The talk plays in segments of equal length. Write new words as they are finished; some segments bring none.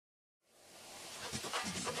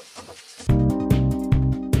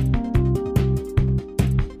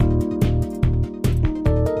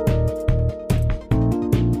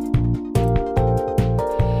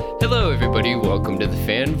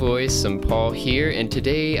Voice. I'm Paul here, and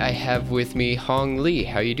today I have with me Hong Lee.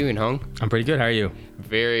 How you doing, Hong? I'm pretty good. How are you?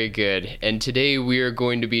 Very good. And today we are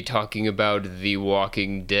going to be talking about The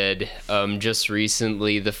Walking Dead. Just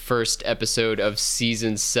recently, the first episode of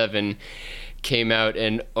Season 7 came out,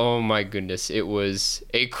 and oh my goodness, it was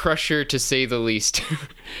a crusher to say the least.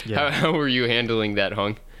 Yeah. How were you handling that,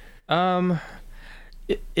 Hong?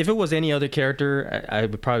 If it was any other character, I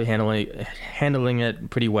would probably handling it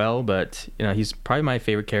pretty well. But he's probably my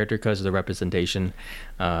favorite character because of the representation,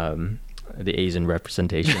 the Asian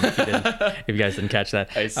representation. If you guys didn't catch that,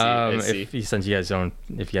 I see. Since you guys don't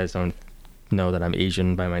know that I'm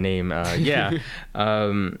Asian by my name, yeah.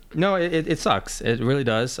 No, it sucks. It really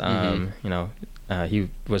does. He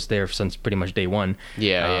was there since pretty much day one.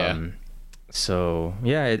 Yeah. So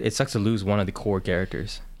yeah, it sucks to lose one of the core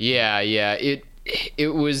characters. Yeah. It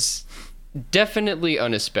was definitely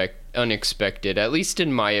unexpected, at least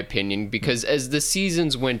in my opinion, because as the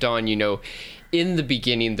seasons went on, in the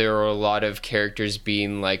beginning there were a lot of characters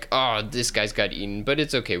being like, oh, this guy's got eaten, but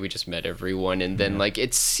it's okay, we just met everyone. And then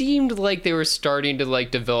it seemed like they were starting to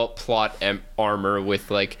develop plot armor with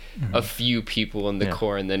a few people in the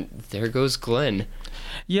core, and then there goes Glenn.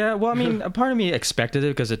 Yeah, well, I mean, a part of me expected it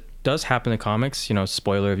because it does happen in the comics.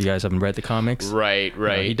 Spoiler if you guys haven't read the comics. Right.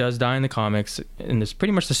 He does die in the comics in this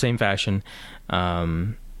pretty much the same fashion.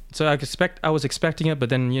 So I was expecting it, but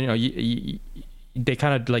then they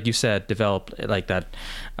kind of, like you said, developed that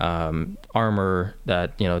armor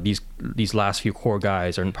that these last few core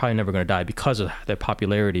guys are probably never going to die because of their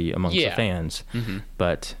popularity amongst the fans.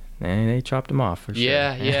 But they chopped him off for sure.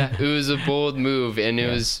 Yeah. It was a bold move, and it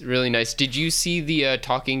was really nice. Did you see the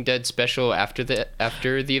Talking Dead special after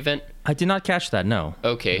the event? I did not catch that. No.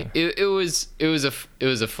 Okay. It was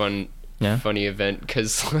a fun, funny event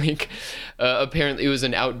because apparently it was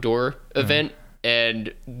an outdoor event,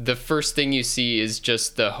 and the first thing you see is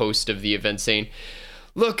just the host of the event saying,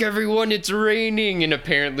 "Look, everyone, it's raining." And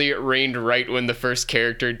apparently it rained right when the first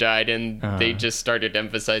character died, and they just started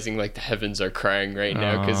emphasizing the heavens are crying right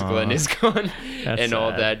now because Glenn is gone and all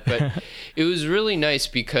that. But it was really nice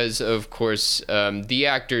because, of course, the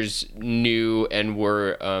actors knew and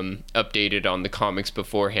were updated on the comics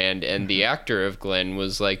beforehand, and the actor of Glenn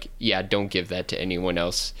was like, yeah, don't give that to anyone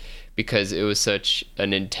else, because it was such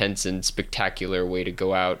an intense and spectacular way to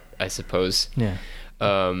go out, I suppose. Yeah.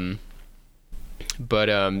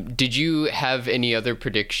 But did you have any other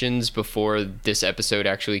predictions before this episode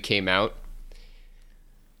actually came out?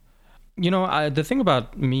 The thing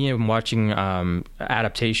about me and watching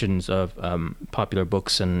adaptations of popular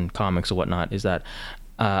books and comics and whatnot is that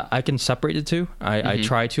I can separate the two. I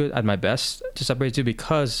try to at my best to separate the two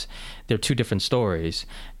because they're two different stories.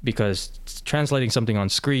 Because translating something on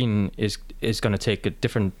screen is going to take a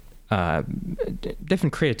different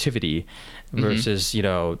creativity versus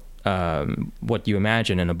what you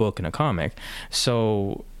imagine in a book and a comic.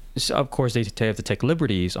 So of course they have to take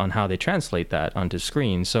liberties on how they translate that onto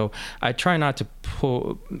screen. So I try not to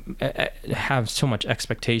have so much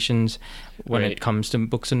expectations when it comes to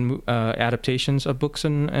books and adaptations of books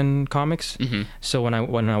and comics. So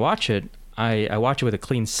when I watch it, I watch it with a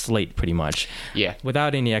clean slate, pretty much. Yeah.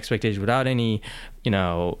 Without any expectations, without any,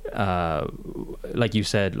 like you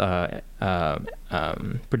said,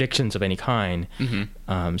 predictions of any kind,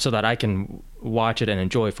 so that I can watch it and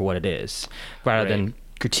enjoy it for what it is, rather than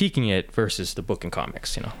critiquing it versus the book and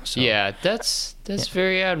comics. So, yeah, that's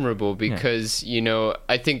very admirable because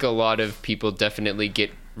I think a lot of people definitely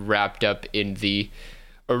get wrapped up in the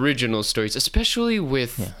original stories, especially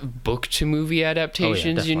with book to movie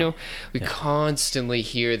adaptations. We constantly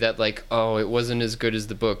hear that it wasn't as good as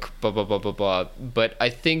the book, blah blah blah blah blah. But I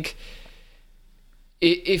think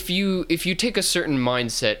if you take a certain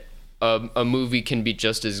mindset, a movie can be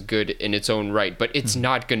just as good in its own right, but it's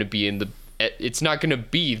not going to be it's not going to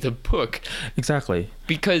be the book. Exactly.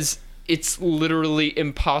 Because it's literally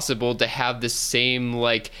impossible to have the same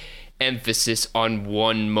emphasis on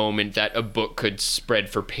one moment that a book could spread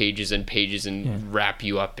for pages and pages and wrap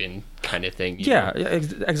you up in, kind of thing.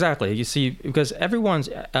 Exactly. You see, because everyone's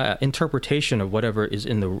interpretation of whatever is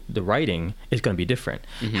in the writing is going to be different.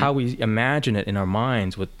 How we imagine it in our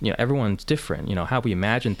minds, with everyone's different. How we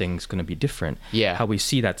imagine things is going to be different. Yeah. How we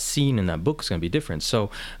see that scene in that book is going to be different. So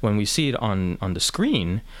when we see it on the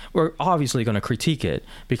screen, we're obviously going to critique it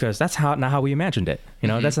because that's not how we imagined it.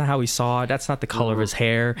 That's not how we saw it. That's not the color of his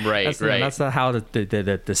hair. Right. That's not how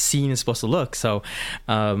the scene is supposed to look. So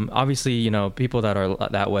obviously, people that are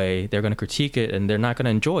that way, they're going to critique it and they're not going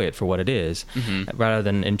to enjoy it for what it is, rather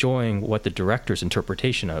than enjoying what the director's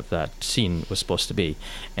interpretation of that scene was supposed to be.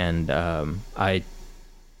 And I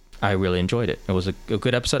really enjoyed it. It was a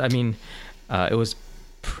good episode. I mean, it was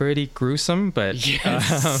pretty gruesome, but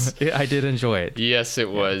yes. I did enjoy it. Yes, it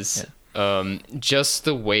was. Yeah. Just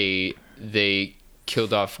the way they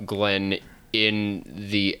killed off Glenn in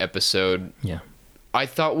the episode, I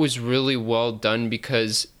thought was really well done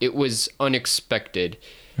because it was unexpected,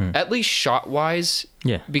 at least shot-wise.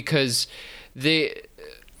 Yeah. Because they,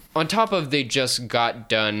 on top of they just got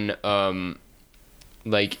done,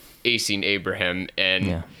 like acing Abraham,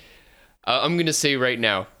 and I'm gonna say right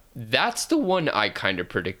now, that's the one I kind of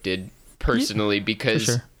predicted personally,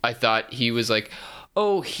 because I thought he was like,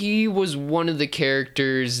 oh, he was one of the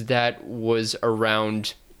characters that was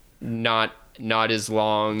around not as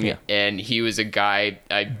long, and he was a guy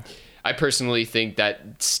I personally think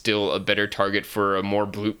that's still a better target for a more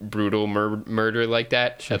brutal murder like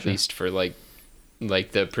that, at least for like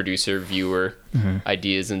the producer viewer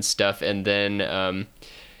ideas and stuff. And then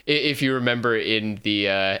if you remember in the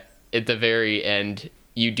at the very end,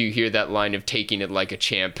 you do hear that line of taking it like a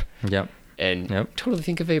champ. Yep. And totally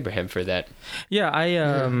think of Abraham for that. Yeah,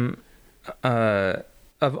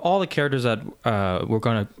 of all the characters that were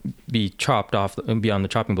going to be chopped off and be on the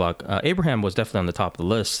chopping block, Abraham was definitely on the top of the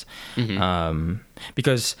list.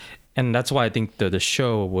 Because, and that's why I think the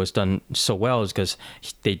show was done so well, is because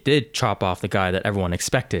they did chop off the guy that everyone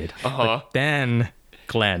expected. But then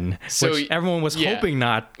Glenn, which everyone was hoping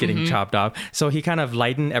not getting chopped off. So he kind of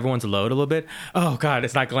lightened everyone's load a little bit. Oh God,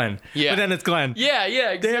 it's not Glenn. Yeah. But then it's Glenn. Yeah,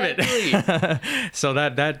 exactly. Damn it. So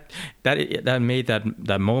that made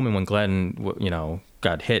that moment when Glenn,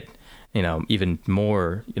 got hit, even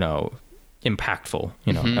more, impactful.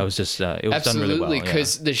 That was just it was done really well. Absolutely,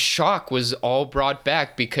 because the shock was all brought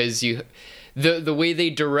back because the way they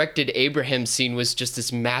directed Abraham's scene was just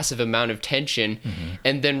this massive amount of tension,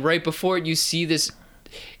 and then right before it, you see this.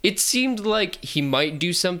 It seemed like he might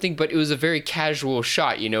do something, but it was a very casual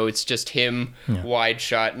shot. It's just him, wide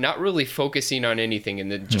shot, not really focusing on anything,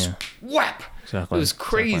 and then just whap. Exactly. It was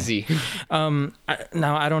crazy. Exactly.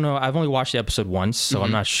 Now, I don't know. I've only watched the episode once, so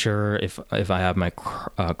I'm not sure if I have my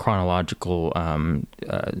chronological of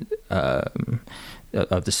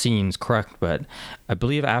the scenes correct. But I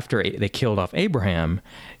believe after they killed off Abraham,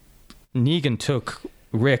 Negan took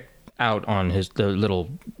Rick out on the little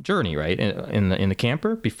journey, right, in the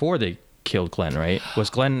camper before they killed Glenn, right? Was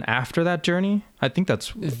Glenn after that journey? I think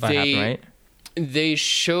that's what happened, right? They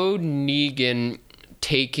showed Negan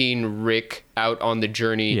taking Rick out on the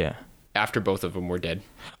journey after both of them were dead.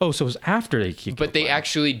 Oh, so it was after they killed But they Glenn.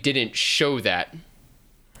 actually didn't show that.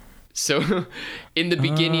 So in the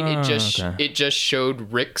beginning, it just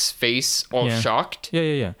showed Rick's face all shocked.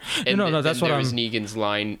 Yeah. And that's what there was Negan's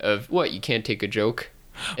line of, "What, you can't take a joke?"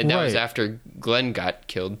 And that was after Glenn got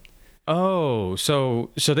killed. Oh,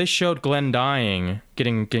 so they showed Glenn dying,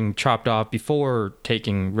 getting chopped off before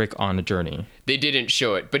taking Rick on the journey. They didn't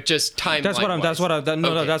show it, but just timeline. That's what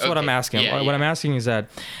I'm asking. What I'm asking is that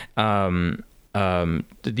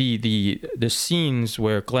the scenes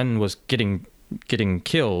where Glenn was getting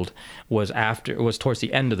killed was towards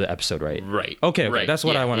the end of the episode, right? Right. Okay. Right. That's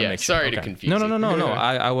what I want to make sure. Sorry to confuse you. No.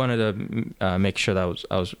 I wanted to make sure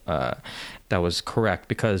that was correct,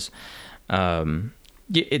 because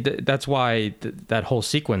that's why that whole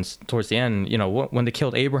sequence towards the end, when they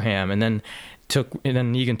killed Abraham and then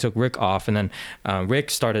Negan took Rick off, and then Rick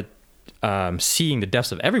started seeing the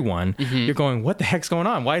deaths of everyone. You're going, what the heck's going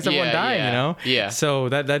on? Why is everyone dying? Yeah. So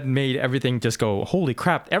that made everything just go, holy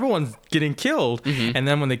crap, everyone's getting killed. And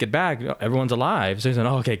then when they get back, everyone's alive. So he's like,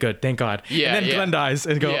 oh, okay, good, thank God. And then Glenn dies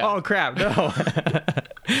and go, oh crap, no.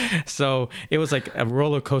 So it was like a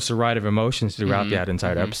roller coaster ride of emotions throughout that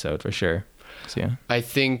entire episode, for sure. So, yeah. I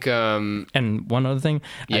think and one other thing,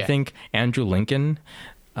 I think Andrew Lincoln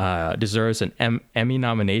deserves an Emmy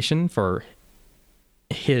nomination for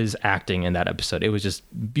his acting in that episode. It was just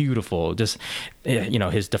beautiful, just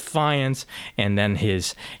his defiance, and then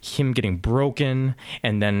him getting broken,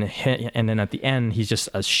 and then at the end he's just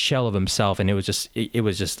a shell of himself, and it was just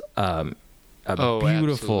beautiful,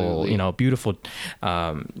 beautiful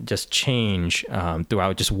just change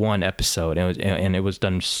throughout just one episode, and it was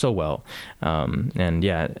done so well,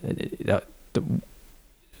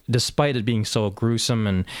 despite it being so gruesome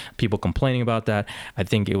and people complaining about that, I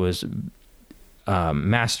think it was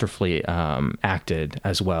masterfully acted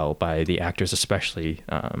as well by the actors, especially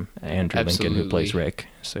Andrew Lincoln, who plays Rick.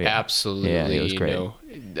 So absolutely, it was great.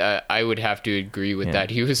 I would have to agree with that.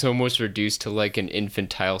 He was almost reduced to like an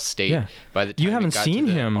infantile state by the time you haven't seen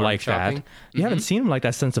him like that. You haven't seen him like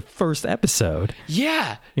that since the first episode.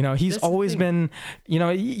 Yeah, he's always been,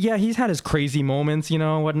 he's had his crazy moments,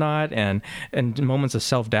 whatnot, and moments of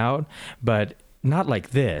self-doubt, but not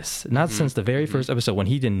like this. Not since the very first episode when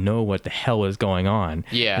he didn't know what the hell was going on.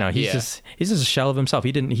 Yeah, he's just a shell of himself.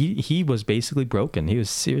 He was basically broken. He was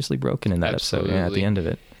seriously broken in that episode. Yeah, at the end of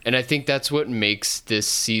it. And I think that's what makes this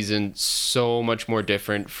season so much more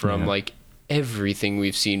different from like everything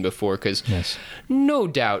we've seen before, because no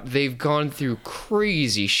doubt they've gone through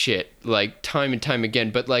crazy shit like time and time again,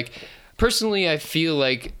 but like personally I feel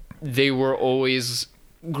like they were always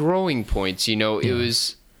growing points, you know. It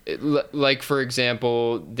was like, for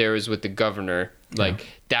example, there was with the governor, like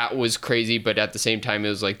that was crazy, but at the same time it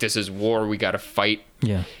was like, this is war, we gotta fight.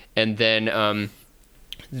 And then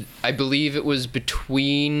I believe it was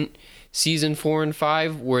between season 4 and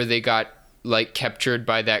 5 where they got like captured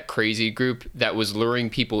by that crazy group that was luring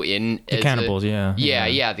people in. The cannibals,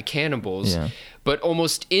 the cannibals. But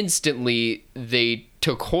almost instantly they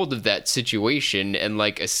took hold of that situation and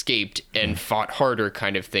like escaped and fought harder,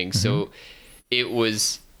 kind of thing. So it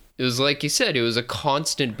was like you said, it was a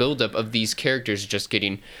constant buildup of these characters just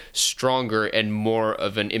getting stronger and more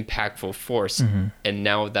of an impactful force. And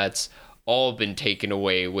now that's all been taken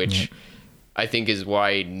away, which I think is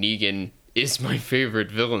why Negan is my favorite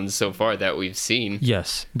villain so far that we've seen.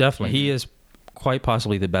 Yes, definitely. He is quite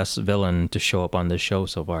possibly the best villain to show up on this show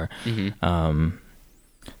so far.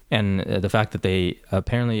 And the fact that they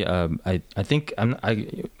apparently, I think, I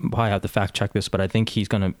probably have to fact check this, but I think he's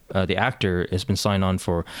going to, the actor has been signed on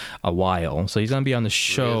for a while. So he's going to be on the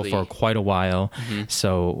show for quite a while.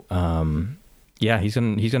 So, he's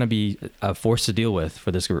going to be a force to deal with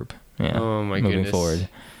for this group. Oh my moving goodness. Forward.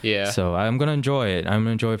 Yeah. So I'm gonna enjoy it. I'm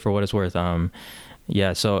gonna enjoy it for what it's worth. So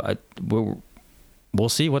we'll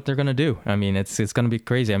see what they're gonna do. I mean, it's gonna be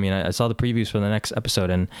crazy. I mean, I saw the previews for the next episode,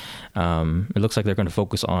 and it looks like they're gonna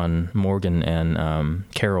focus on Morgan and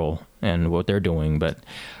Carol and what they're doing. But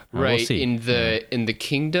we'll see. in the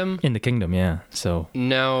kingdom. In the kingdom, yeah. So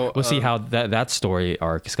now we'll see how that story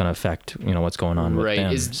arc is gonna affect what's going on with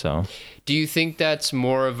them. So do you think that's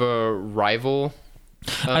more of a rival?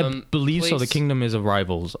 I believe so. The kingdom is a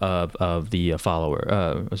rivals of the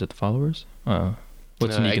follower. Was it the followers?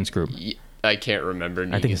 What's Negan's group? I can't remember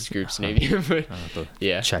Negan's group's name, but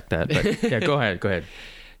check that. But yeah, go ahead.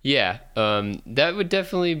 Yeah, that would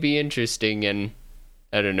definitely be interesting, and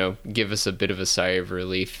I don't know, give us a bit of a sigh of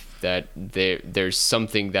relief that there's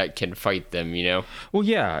something that can fight them, you know? Well,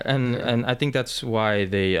 yeah, and I think that's why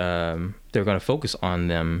they're going to focus on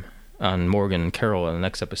them. On Morgan and Carol in the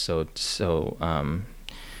next episode, so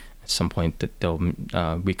at some point that they'll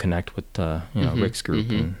reconnect with Rick's group,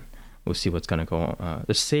 and we'll see what's gonna go.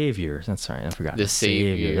 The Saviors. That's right, I forgot. The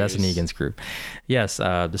Saviors. That's Negan's group. Yes,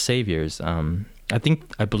 the Saviors. I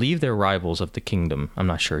believe they're rivals of the Kingdom. I'm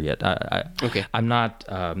not sure yet. I'm not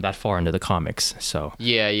that far into the comics, so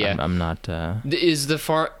yeah. I'm not. Is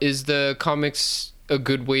the comics a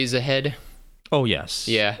good ways ahead? Oh yes.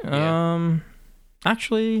 Yeah.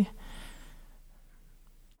 Actually,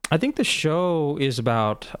 I think the show is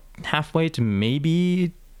about halfway to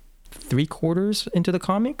maybe 3/4 into the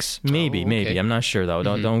comics. Maybe. I'm not sure though.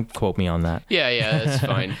 Don't quote me on that. Yeah, that's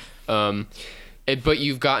fine. But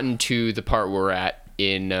you've gotten to the part we're at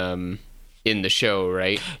in the show,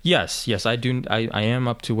 right? Yes, I do. I am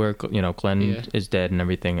up to where Glenn is dead and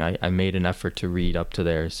everything. I made an effort to read up to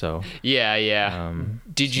there. So yeah.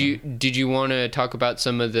 Did you want to talk about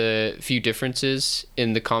some of the few differences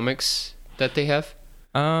in the comics that they have?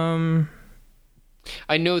 I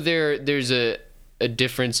know there's a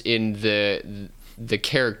difference in the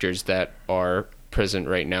characters that are present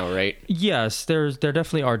right now, right? Yes, there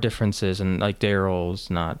definitely are differences, and like Daryl's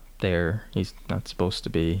not there. He's not supposed to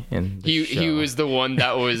be in the show. He was the one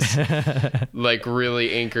that was like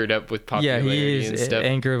really anchored up with popularity. Yeah, he is and stuff.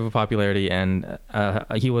 Anchor of popularity, and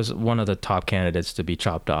he was one of the top candidates to be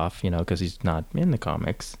chopped off, because he's not in the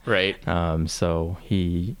comics, right? So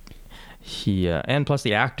he and plus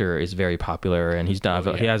the actor is very popular, and he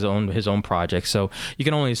has his own project, so you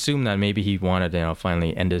can only assume that maybe he wanted to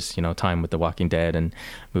finally end his time with The Walking Dead and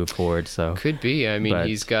move forward. So could be. I mean,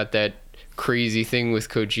 he's got that crazy thing with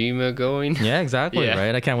Kojima going. Yeah, exactly. Yeah.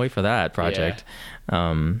 Right. I can't wait for that project.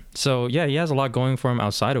 So yeah, he has a lot going for him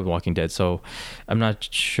outside of Walking Dead. So I'm not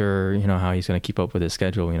sure, how he's going to keep up with his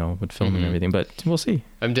schedule, with filming and everything, but we'll see.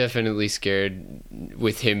 I'm definitely scared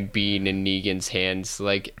with him being in Negan's hands.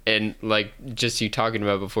 Just you talking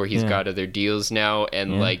about before, he's got other deals now,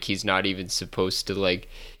 and he's not even supposed to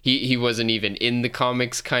he wasn't even in the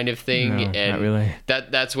comics kind of thing. No, and not really.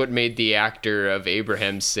 That's what made the actor of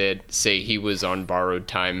Abraham say he was on borrowed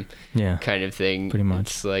time. Yeah. Kind of thing. Pretty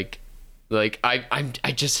much. It's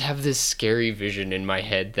I just have this scary vision in my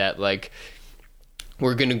head that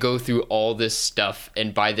we're gonna go through all this stuff,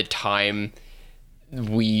 and by the time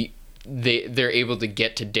we they're able to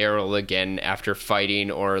get to Daryl again after fighting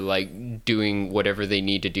or like doing whatever they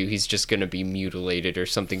need to do, he's just gonna be mutilated or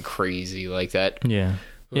something crazy like that. Yeah.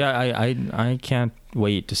 I can't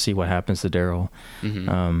wait to see what happens to Daryl.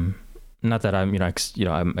 Not that I'm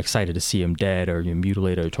I'm excited to see him dead or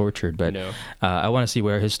mutilated or tortured, but I want to see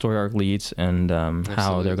where his story arc leads and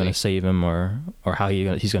how they're going to save him or how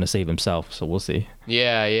he's going to save himself. So we'll see.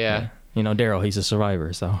 Yeah. Daryl, he's a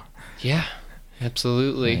survivor, so. Yeah,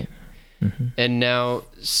 absolutely. Right. And now,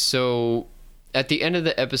 so at the end of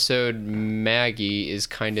the episode, Maggie is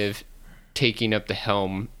kind of taking up the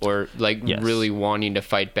helm or like really wanting to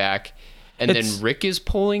fight back, and then Rick is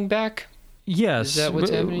pulling back. Yes, is that what's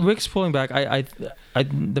happening? Rick's pulling back. I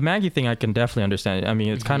the Maggie thing I can definitely understand. I mean,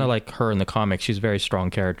 it's kind of like her in the comics. She's a very strong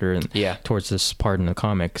character, and towards this part in the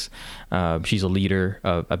comics, she's a leader.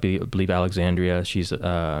 I believe Alexandria. She's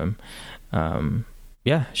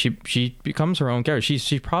she becomes her own character.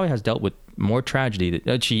 She probably has dealt with more tragedy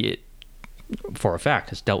that she, for a fact,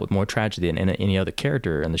 has dealt with more tragedy than any other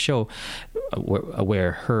character in the show,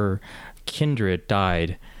 where her kindred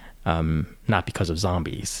died, not because of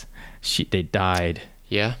zombies. They died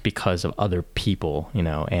because of other people,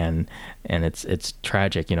 and it's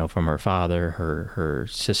tragic, from her father, her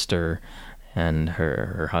sister, and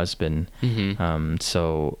her husband.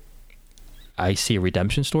 So I see a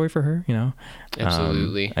redemption story for her,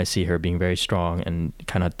 Absolutely. I see her being very strong and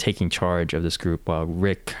kind of taking charge of this group while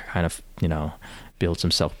Rick kind of, builds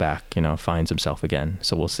himself back, finds himself again.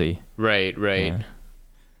 So we'll see. Right. Yeah.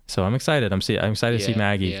 So I'm excited. I'm excited to see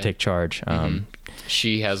Maggie take charge.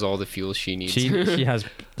 She has all the fuel she needs. She has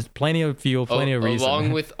plenty of fuel, plenty of reason.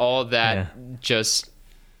 Along with all that, just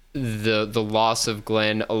the loss of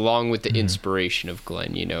Glenn, along with the inspiration of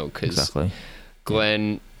Glenn, because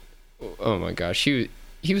Glenn, oh my gosh,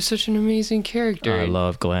 he was such an amazing character. I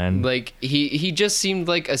love Glenn. Like he just seemed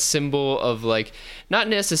like a symbol of like not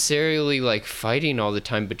necessarily like fighting all the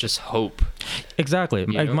time, but just hope. Exactly.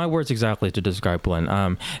 My words exactly to describe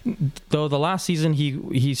Glenn. Though the last season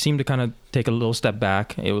he seemed to kind of take a little step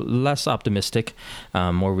back, less optimistic,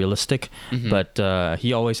 more realistic, but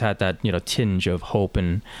he always had that tinge of hope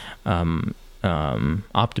and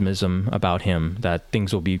optimism about him that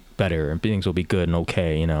things will be better and things will be good and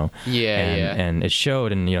okay, and it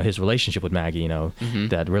showed in his relationship with Maggie,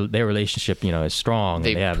 that their relationship is strong.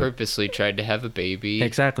 They purposely tried to have a baby.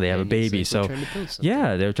 Exactly, they have a baby. So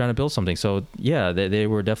they were trying to build something. So they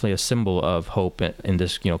were definitely a symbol of hope in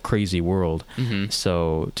this crazy world.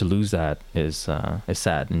 So to lose that is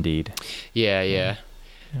sad indeed. Yeah.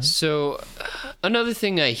 So another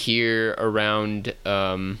thing I hear around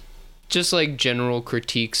just like general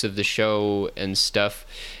critiques of the show and stuff,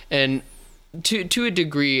 and to a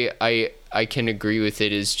degree I can agree with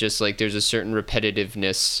it, is just like there's a certain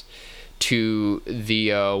repetitiveness to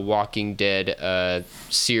the Walking Dead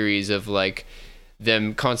series of like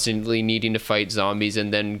them constantly needing to fight zombies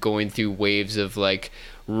and then going through waves of like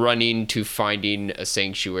running to finding a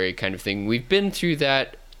sanctuary kind of thing. We've been through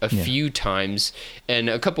that a few times, and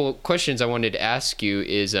a couple questions I wanted to ask you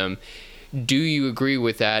is do you agree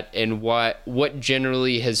with that, and what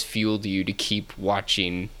generally has fueled you to keep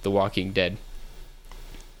watching The Walking Dead?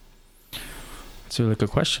 It's a really good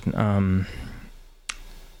question.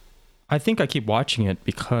 I think I keep watching it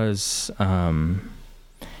because I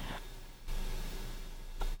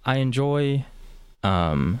enjoy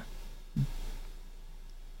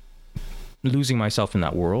losing myself in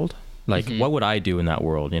that world. Like, what would I do in that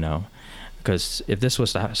world, Because if this was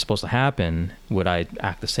supposed to happen, would I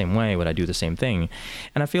act the same way? Would I do the same thing?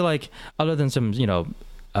 And I feel like other than some,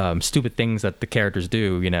 stupid things that the characters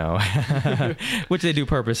do, which they do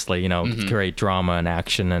purposely, create drama and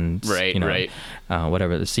action and,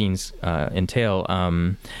 whatever the scenes entail,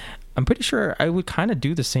 I'm pretty sure I would kind of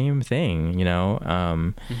do the same thing,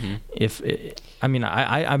 I'm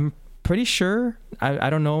pretty sure, I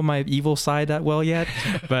don't know my evil side that well yet,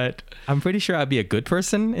 but I'm pretty sure I'd be a good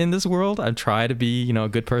person in this world. I'd try to be, a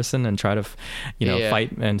good person and try to,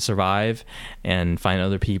 fight and survive and find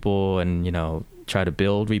other people and, try to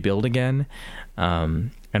rebuild again.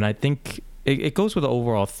 And I think it goes with the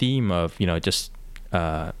overall theme of, just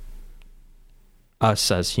us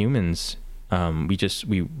as humans.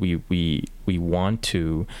 We want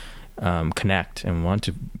to connect and want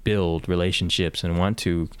to build relationships and want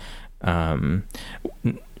to no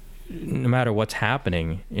matter what's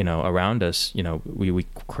happening around us, we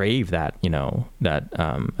crave that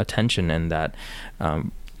that attention and that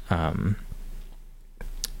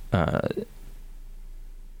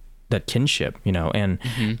that kinship, and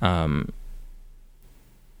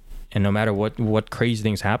and no matter what crazy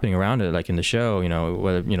things happening around it, like in the show,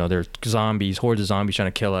 whether there's hordes of zombies trying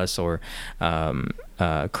to kill us, or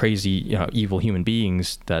crazy evil human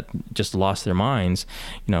beings that just lost their minds,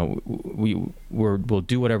 we'll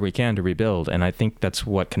do whatever we can to rebuild. And I think that's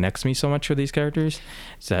what connects me so much with these characters,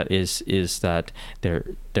 is that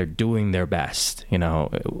they're doing their best,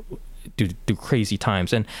 do crazy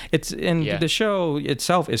times. And the show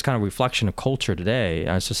itself is kind of a reflection of culture today,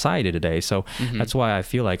 society today. So that's why I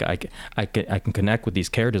feel like I can connect with these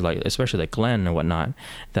characters, like especially like Glenn and whatnot,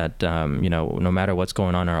 that no matter what's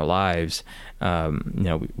going on in our lives, we're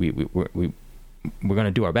going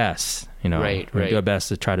to do our best, we're going to do our best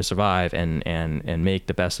to try to survive and make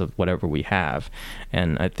the best of whatever we have.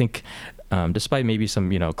 And I think despite maybe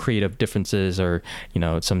some creative differences, or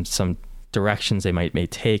some directions they may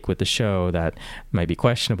take with the show that might be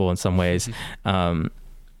questionable in some ways,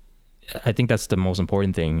 I think that's the most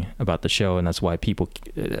important thing about the show, and that's why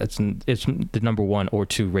it's the number 1 or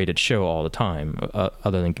 2 rated show all the time,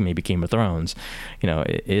 other than maybe Game of Thrones.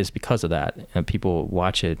 It is because of that, and people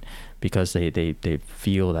watch it because they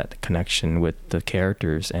feel that connection with the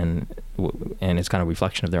characters, and it's kind of a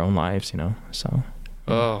reflection of their own lives, so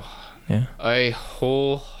yeah. I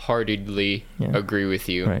wholeheartedly agree with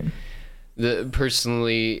you. Right.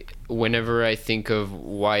 Personally, whenever I think of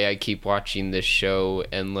why I keep watching this show,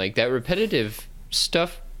 and like that repetitive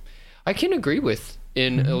stuff, I can agree with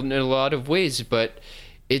in a lot of ways, but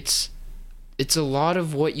it's a lot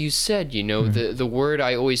of what you said. The word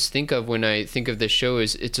I always think of when I think of this show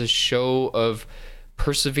is it's a show of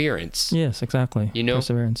perseverance. Yes, exactly.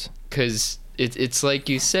 Perseverance. Because it's like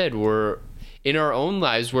you said, we're in our own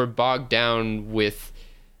lives, we're bogged down with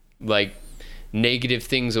like negative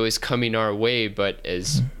things always coming our way, but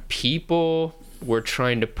as people, we're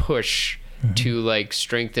trying to push to like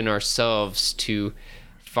strengthen ourselves, to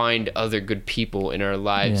find other good people in our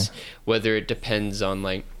lives, whether it depends on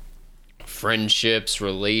like friendships,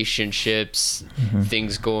 relationships,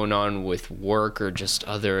 things going on with work, or just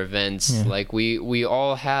other events. Like we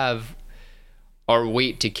all have our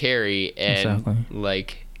weight to carry, and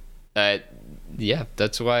like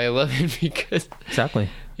that's why I love it, because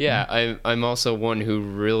I'm also one who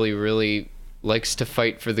really, really likes to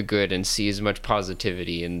fight for the good and see as much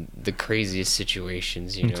positivity in the craziest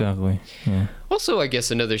situations, Exactly. Yeah. Also, I guess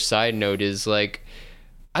another side note is like,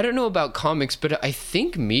 I don't know about comics, but I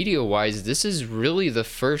think media-wise, this is really the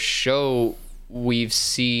first show we've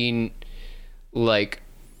seen like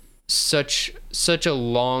such a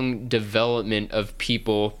long development of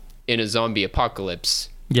people in a zombie apocalypse.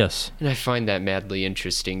 Yes. And I find that madly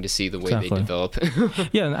interesting to see the way they develop.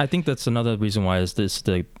 Yeah, and I think that's another reason why is this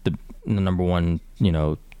the number 1,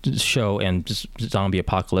 show and just zombie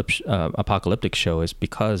apocalyptic show, is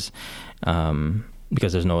because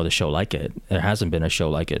there's no other show like it. There hasn't been a show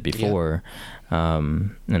like it before.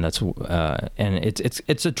 And that's and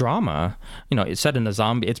it's a drama. It's set in a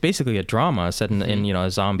zombie. It's basically a drama set in a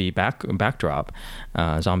zombie backdrop,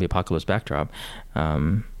 zombie apocalypse backdrop.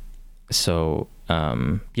 So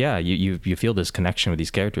you feel this connection with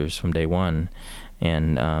these characters from day one,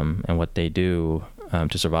 and what they do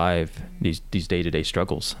to survive these day-to-day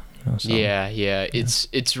struggles.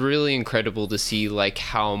 It's really incredible to see like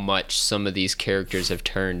how much some of these characters have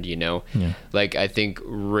turned. Like I think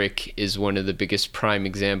Rick is one of the biggest prime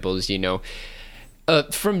examples.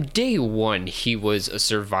 From day one, he was a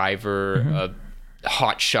survivor, a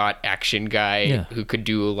hotshot action guy who could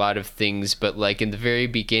do a lot of things, but like in the very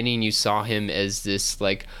beginning you saw him as this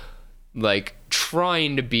like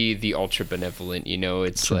trying to be the ultra benevolent,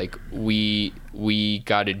 it's like we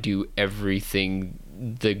got to do everything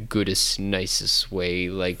the goodest, nicest way,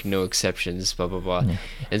 like no exceptions, blah blah blah.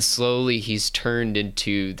 And slowly he's turned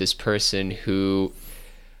into this person who,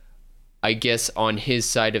 I guess on his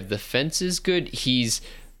side of the fence is good, he's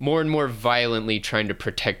more and more violently trying to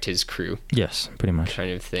protect his crew. Yes, pretty much. Kind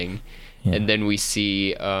of thing. Yeah. And then we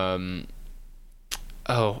see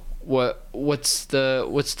what's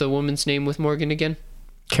the woman's name with Morgan again?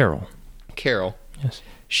 Carol. Yes.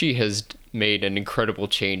 She has made an incredible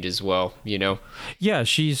change as well, Yeah,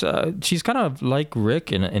 she's kind of like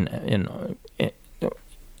Rick in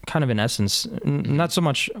kind of in essence, not so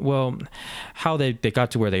much, how they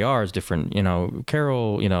got to where they are is different.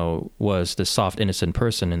 Carol, was this soft, innocent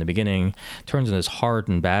person in the beginning, turns into this hard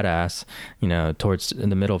and badass, towards in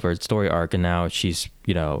the middle of her story arc. And now she's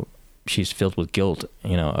filled with guilt,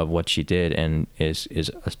 of what she did, and is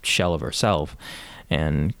a shell of herself.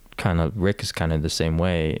 And kind of Rick is kind of the same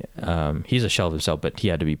way. He's a shell of himself, but he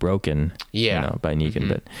had to be broken, by Negan.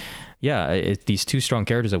 But these two strong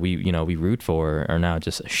characters that we root for are now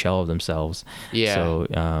just a shell of themselves. So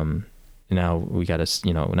now we got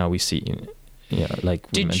to, now we see, like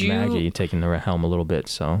Maggie taking the helm a little bit.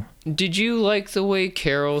 So did you like the way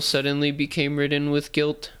Carol suddenly became ridden with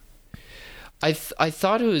guilt? I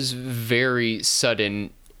thought it was very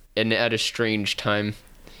sudden and at a strange time.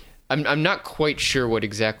 I'm not quite sure what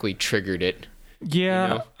exactly triggered it.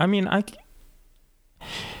 Yeah, I mean,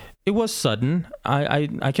 it was sudden.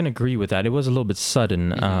 I can agree with that. It was a little bit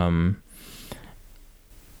sudden. Mm-hmm.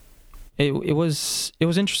 It was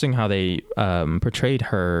interesting how they portrayed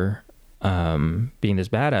her being this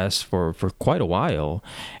badass for quite a while,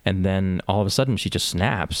 and then all of a sudden she just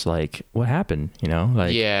snaps. Like, what happened?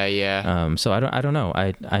 Like yeah. So I don't know.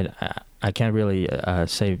 I can't really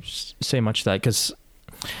say much to that, because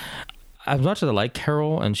as much as I like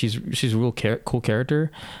Carol and she's a real cool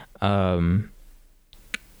character, I'm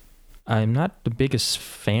not the biggest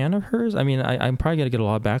fan of hers. I mean, I'm probably gonna get a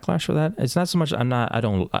lot of backlash for that. It's not so much I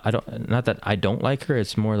don't not that I don't like her.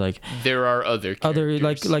 It's more like there are other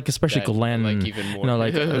like especially Glenn, like even more.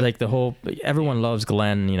 Like the whole, everyone loves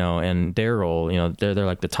Glenn, and Daryl. They're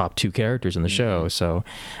like the top two characters in the show. So,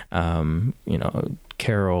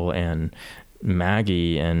 Carol and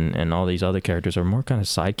Maggie and all these other characters are more kind of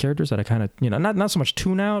side characters that I kind of not so much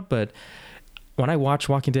tune out, but when I watch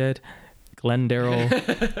Walking Dead, Glenn,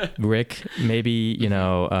 Daryl, Rick, maybe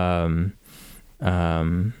oh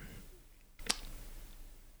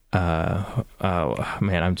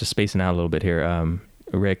man, I'm just spacing out a little bit here.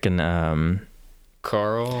 Rick and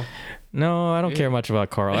Carl. No, I don't care much about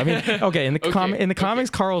Carl. I mean, okay, in the comics,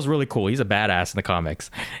 Carl's really cool. He's a badass in the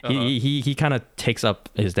comics. Uh-huh. He kind of takes up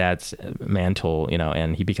his dad's mantle,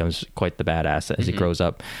 and he becomes quite the badass as he grows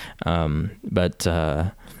up. But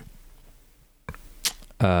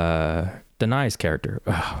Denai's character,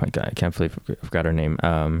 oh my god, I can't believe I forgot her name.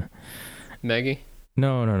 Maggie.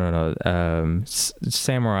 No.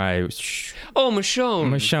 Samurai. Oh, Michonne.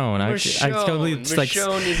 I completely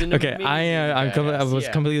Michonne is an okay. I was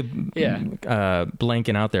completely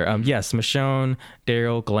blanking out there. Yes, Michonne,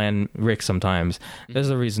 Daryl, Glenn, Rick. Sometimes there's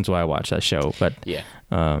the reasons why I watch that show, but yeah.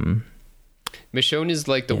 Michonne is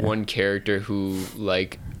like the one character who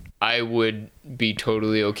like I would be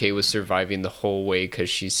totally okay with surviving the whole way because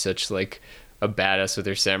she's such like a badass with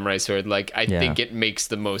her samurai sword. Like I think it makes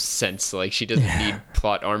the most sense. Like she doesn't need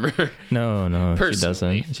plot armor. No,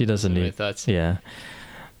 she doesn't need. Thoughts. Yeah,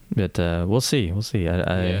 but we'll see.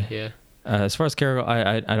 Yeah. As far as Carol,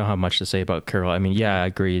 I don't have much to say about Carol. I mean, I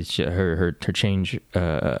agree. Her change,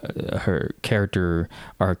 her character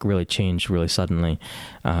arc really changed really suddenly.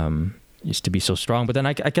 Used to be so strong, but then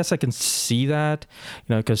I guess I can see that,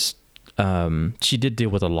 because she did deal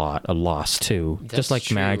with a loss too. That's just like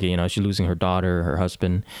true. Maggie, she's losing her daughter, her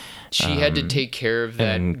husband. She had to take care of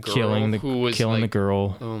that and girl killing the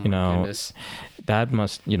girl. Oh my goodness. That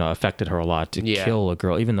must affected her a lot to kill a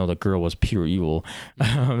girl, even though the girl was pure evil,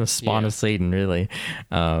 the spawn of Satan, really.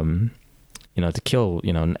 To kill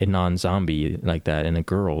a non-zombie like that and a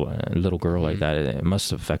little girl like that, it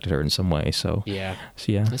must have affected her in some way. So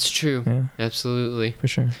that's true. Yeah. Absolutely, for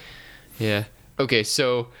sure. Yeah. Okay,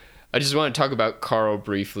 so I just want to talk about Carl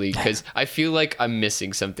briefly because I feel like I'm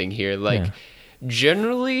missing something here. Like,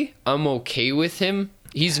 generally, I'm okay with him.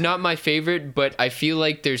 He's not my favorite, but I feel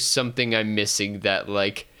like there's something I'm missing that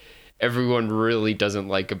like everyone really doesn't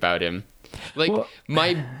like about him. Like,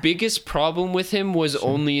 my biggest problem with him was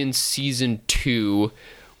only in season 2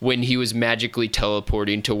 when he was magically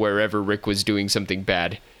teleporting to wherever Rick was doing something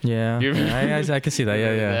bad. Yeah, I can see that.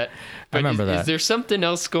 Yeah. I remember that. Is there something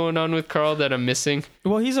else going on with Carl that I'm missing?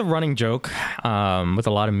 Well, he's a running joke with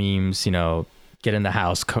a lot of memes, get in the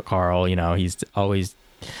house, Carl, he's always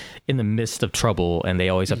in the midst of trouble and they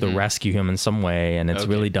always have to rescue him in some way, and it's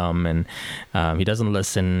really dumb, and he doesn't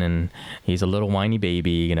listen, and he's a little whiny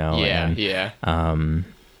baby,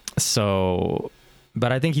 so,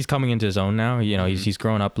 but I think he's coming into his own now. He's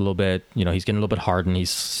grown up a little bit, he's getting a little bit hardened.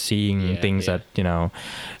 He's seeing things that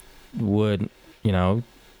would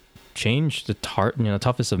change the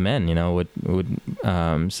toughest of men,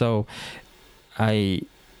 so I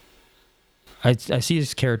see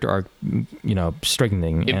his character arc,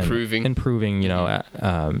 strengthening, improving,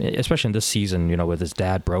 especially in this season, with his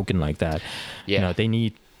dad broken like that. Yeah. They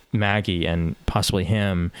need Maggie and possibly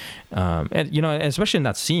him, and especially in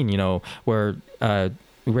that scene, where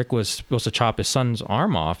Rick was supposed to chop his son's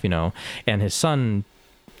arm off, and his son.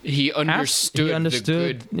 He understood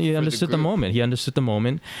the moment. He understood the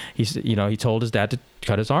moment. He told his dad to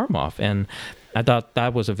cut his arm off, and I thought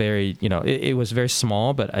that was a very, it was very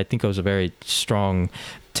small, but I think it was a very strong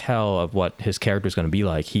tell of what his character is going to be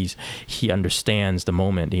like. He understands the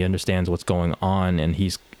moment. He understands what's going on, and I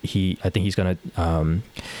think he's going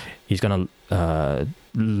to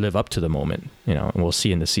live up to the moment, and we'll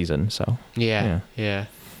see in the season. So yeah.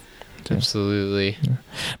 Absolutely. Yeah.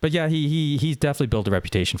 But yeah, he's definitely built a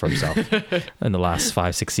reputation for himself in the last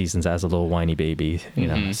 5-6 seasons as a little whiny baby,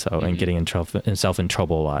 and getting himself in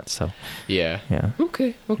trouble a lot. So yeah.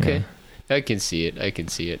 Okay. Yeah. I can see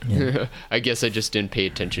it. Yeah. I guess I just didn't pay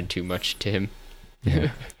attention too much to him.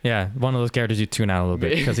 Yeah, one of those characters you tune out a little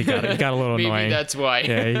bit because he got a little annoying. Maybe that's why.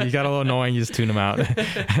 Yeah, he got a little annoying. You just tune him out.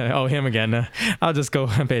 Oh, him again. I'll just go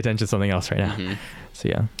and pay attention to something else right now. So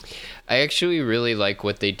yeah, I actually really like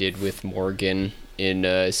what they did with Morgan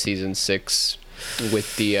in season 6,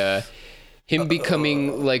 with the him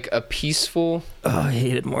becoming like a peaceful. Oh, I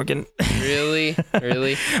hated Morgan. Really?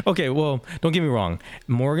 Okay, well, don't get me wrong.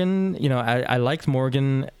 Morgan, I liked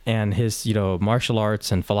Morgan and his, martial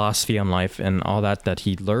arts and philosophy on life and all that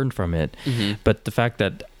he learned from it. But the fact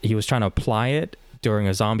that he was trying to apply it during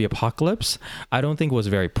a zombie apocalypse, I don't think was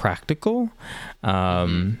very practical.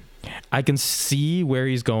 I can see where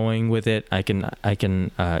he's going with it. I can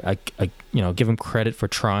give him credit for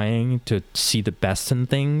trying to see the best in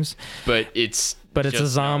things. But it's a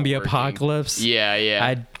zombie apocalypse.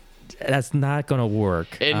 Yeah. That's not gonna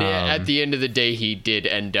work. And at the end of the day, he did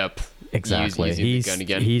end up using the gun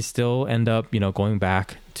again. He still end up, going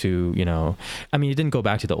back to, he didn't go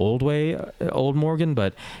back to the old way, old Morgan,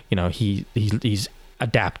 but he's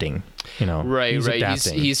adapting. Right.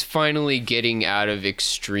 He's finally getting out of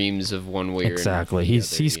extremes of one way or another.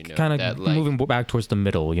 He's kind of moving back towards the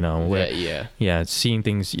middle, where, seeing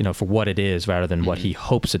things, for what it is rather than what he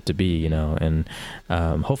hopes it to be, and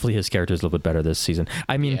hopefully his character is a little bit better this season.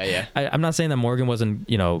 I mean, I'm not saying that Morgan wasn't,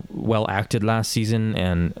 well acted last season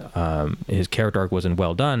and his character arc wasn't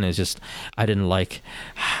well done. It's just I didn't like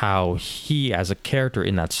how he, as a character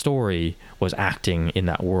in that story, was acting in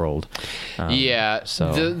that world.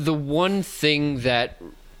 So the one thing that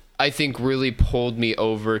I think really pulled me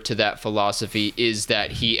over to that philosophy is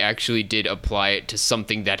that he actually did apply it to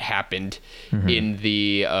something that happened in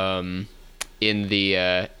the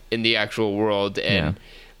actual world, and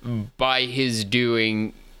by his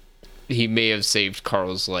doing, he may have saved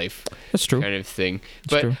Carl's life. That's true, kind of thing.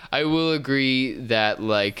 That's true. I will agree that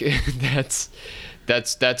like that's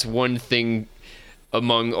one thing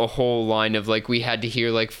among a whole line of like we had to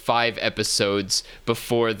hear like 5 episodes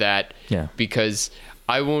before that, because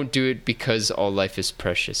I won't do it because all life is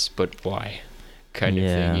precious, but why, kind of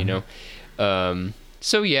thing,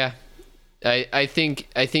 so yeah, I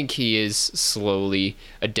think he is slowly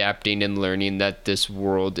adapting and learning that this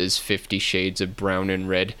world is 50 shades of brown and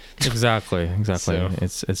red. Exactly. So,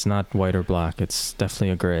 it's not white or black. It's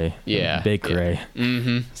definitely a gray. Yeah, big gray.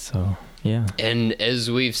 So. Yeah. And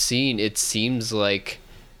as we've seen, it seems like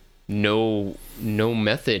no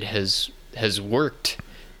method has worked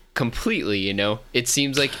completely, It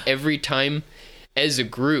seems like every time as a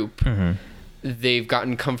group they've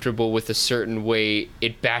gotten comfortable with a certain way,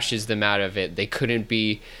 it bashes them out of it. They couldn't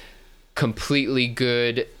be completely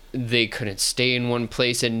good. They couldn't stay in one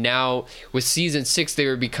place, and now with season 6 they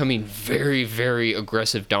were becoming very, very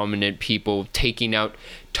aggressive, dominant people, taking out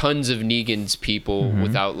tons of Negan's people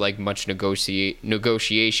without like much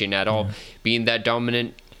negotiation at all. Being that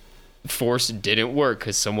dominant force didn't work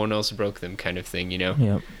because someone else broke them, kind of thing,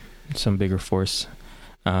 Yep, some bigger force.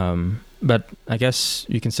 But I guess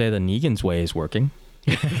you can say that Negan's way is working.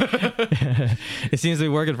 It seems to be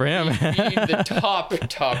working for him. The top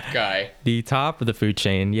guy. The top of the food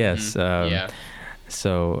chain, yes.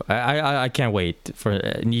 So I can't wait for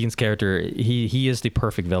Negan's character. He is the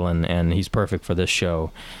perfect villain, and he's perfect for this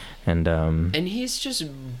show. And he's just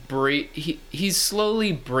he's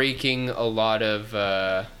slowly breaking a lot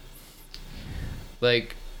of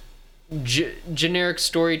like generic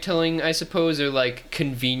storytelling, I suppose, or like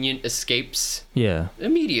convenient escapes. Yeah.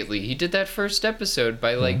 Immediately, he did that first episode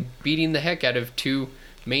by like beating the heck out of 2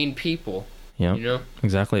 main people. Yeah.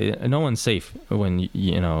 Exactly. No one's safe when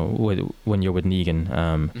when you're with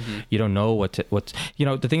Negan. You don't know what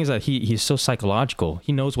the thing is that he's so psychological.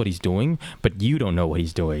 He knows what he's doing, but you don't know what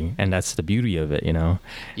he's doing, and that's the beauty of it.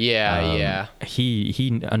 Yeah.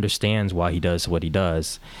 He understands why he does what he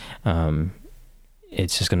does.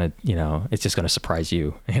 It's just gonna surprise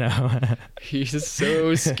you. He's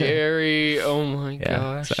so scary. Oh my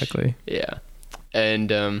gosh. Exactly. Yeah.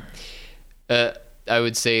 And I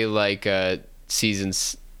would say like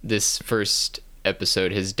this first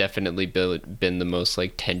episode has definitely been the most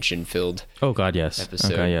like tension filled. Oh God, yes.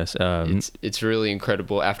 Episode. Okay, yes. It's really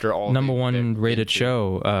incredible after all. Number 1 rated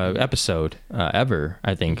show episode ever,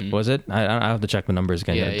 I think. Was it? I have to check the numbers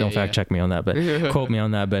again. Don't fact check me on that, but quote me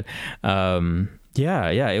on that. But Yeah,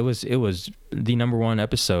 it was the number one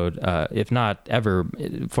episode, if not ever,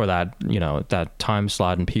 for that, you know, that time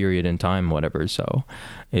slot and period in time, whatever. So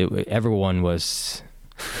everyone was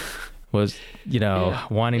you know,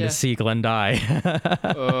 wanting to see Glenn die.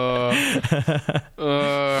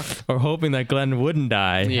 Or hoping that Glenn wouldn't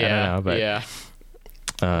die. Yeah, I don't know, but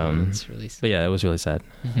it's really sad. But yeah, it was really sad.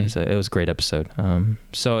 Mm-hmm. It was a great episode.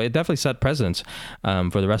 So it definitely set precedents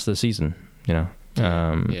for the rest of the season, you know.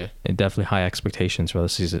 It definitely high expectations for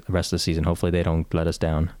the rest of the season. Hopefully they don't let us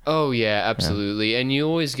down. Oh yeah, absolutely. And you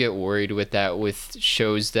always get worried with that, with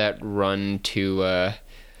shows that run to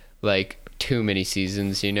like too many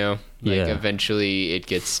seasons, you know, like eventually it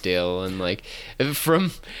gets stale. And like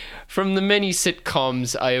from the many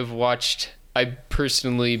sitcoms I have watched, I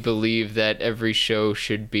personally believe that every show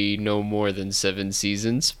should be no more than 7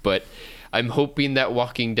 seasons, but I'm hoping that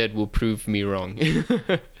Walking Dead will prove me wrong.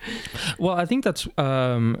 Well, I think that's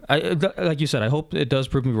like you said, I hope it does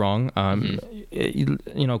prove me wrong. You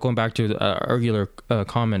know, going back to the earlier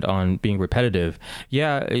comment on being repetitive,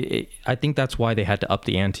 I think that's why they had to up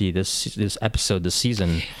the ante this episode, this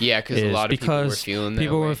season. Yeah, because a lot of people were feeling that way.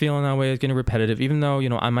 People were feeling that way. It's getting repetitive, even though, you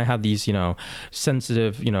know, I might have these, you know,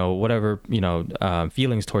 sensitive, you know, whatever, you know,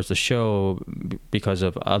 feelings towards the show because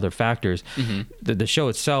of other factors. The show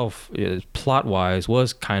itself, plot-wise,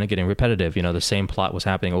 was kind of getting repetitive. You know, the same plot was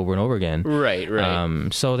happening over and over again. Right.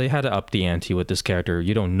 So they had to up the ante with this character.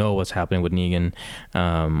 You don't know what's happening with Negan,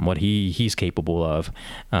 what he's capable of,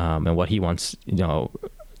 and what he wants, you know,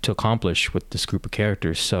 to accomplish with this group of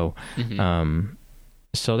characters. So,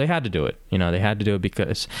 so they had to do it. You know, they had to do it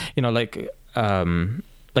because, you know, like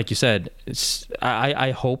you said,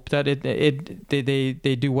 I hope that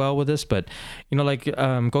they do well with this. But, you know, like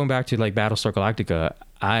going back to like Battlestar Galactica,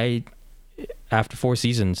 after 4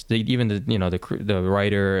 seasons, even the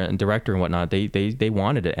writer and director and whatnot, they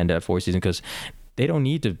wanted to end at 4 seasons because they don't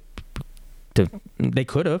need to. They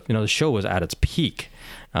could have, you know, the show was at its peak,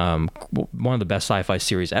 one of the best sci-fi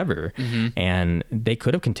series ever, and they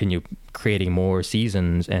could have continued creating more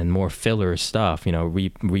seasons and more filler stuff, you know,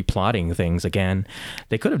 replotting things again.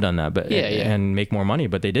 They could have done that, but and make more money,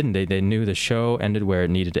 but they didn't. They knew the show ended where it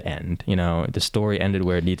needed to end. You know, the story ended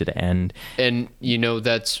where it needed to end, and you know,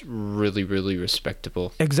 that's really, really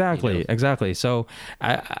respectable. Exactly, you know? Exactly. So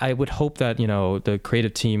I would hope that, you know, the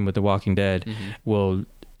creative team with The Walking Dead will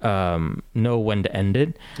know when to end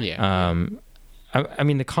it. I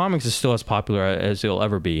mean, the comics is still as popular as it'll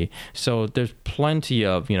ever be, so there's plenty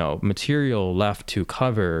of, you know, material left to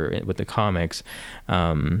cover with the comics.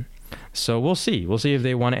 So we'll see if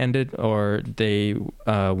they want to end it, or they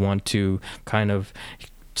want to kind of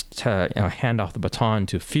hand off the baton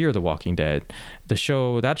to Fear the Walking Dead. That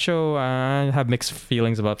show, I have mixed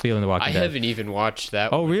feelings about Fear the Walking Dead. I haven't even watched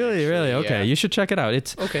that. Oh, one, really? actually. Really? Okay, you should check it out.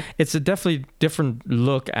 It's a definitely different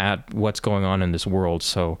look at what's going on in this world.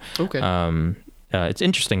 So it's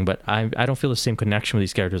interesting, but I don't feel the same connection with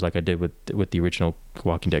these characters like I did with the original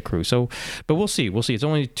Walking Dead crew. So, but we'll see. It's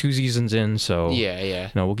only 2 seasons in, so You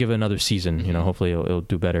know, we'll give it another season. You know, hopefully it'll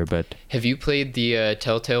do better. But have you played the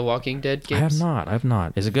Telltale Walking Dead games? I have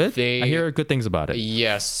not. Is it good? I hear good things about it.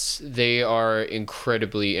 Yes, they are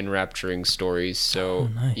incredibly enrapturing stories. So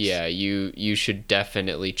nice. Yeah, you should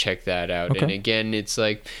definitely check that out. Okay. And again, it's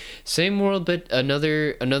like same world, but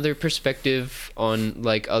another perspective on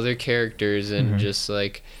like other characters and just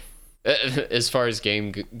like as far as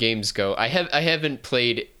games go. I haven't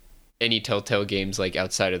played any Telltale games like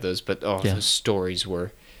outside of those, but the stories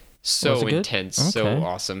were so intense, so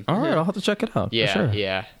awesome. All right, I'll have to check it out. Yeah, for sure.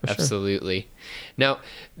 yeah, absolutely. Now,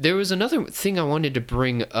 there was another thing I wanted to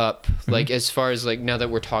bring up, like as far as like now that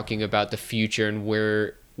we're talking about the future and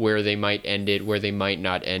where they might end it, where they might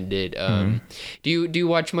not end it. Do you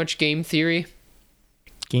watch much Game Theory?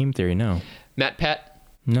 Game Theory, no. MatPat?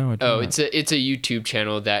 No, I don't. It's a YouTube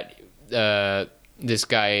channel that this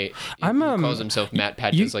guy calls himself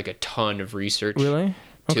MatPat, does like a ton of research. Really?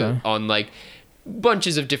 Okay. On like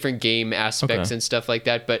bunches of different game aspects and stuff like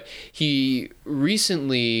that. But he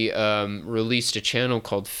recently released a channel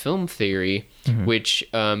called Film Theory, which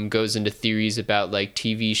goes into theories about like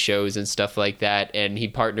TV shows and stuff like that. And he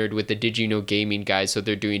partnered with the Did You Know Gaming guys, so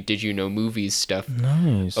they're doing Did You Know Movies stuff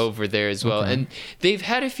over there as well. And they've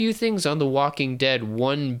had a few things on The Walking Dead,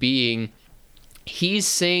 one being he's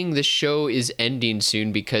saying the show is ending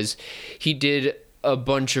soon because he did a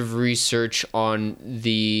bunch of research on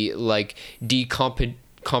the like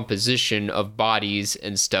decomposition of bodies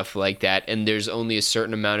and stuff like that, and there's only a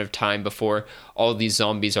certain amount of time before all these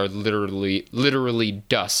zombies are literally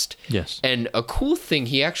dust. Yes. And a cool thing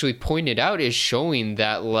he actually pointed out is showing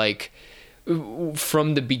that like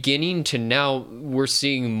from the beginning to now, we're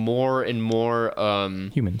seeing more and more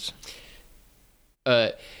humans.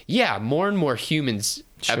 More and more humans.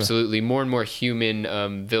 Sure. Absolutely, more and more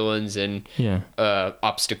human villains and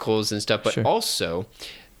obstacles and stuff, but also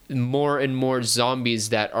more and more zombies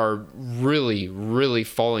that are really, really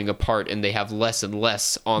falling apart, and they have less and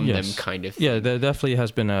less on them, kind of thing. Yeah, there definitely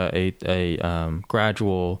has been a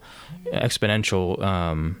gradual, exponential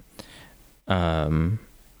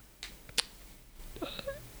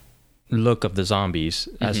look of the zombies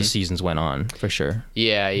as the seasons went on, for sure.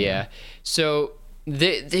 Yeah. So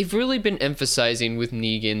they've really been emphasizing with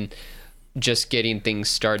Negan just getting things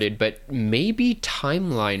started, but maybe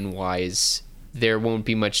timeline-wise, there won't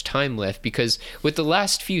be much time left, because with the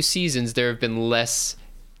last few seasons, there have been less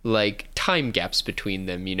like time gaps between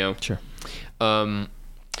them, you know? Sure.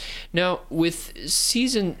 Now, with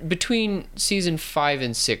between season 5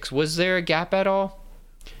 and 6, was there a gap at all?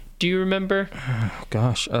 Do you remember?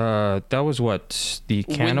 Gosh, that was what, the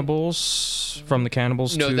cannibals? From the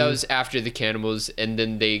cannibals? No, that was after the cannibals, and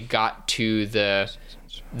then they got to the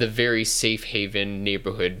very safe haven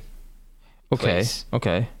neighborhood. Place.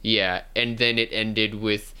 Okay. Yeah, and then it ended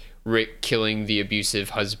with Rick killing the abusive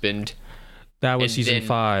husband. That was season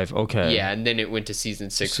 5. Okay. Yeah, and then it went to season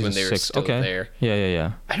 6 when they were still there.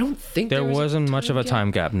 Yeah. I don't think there wasn't much of a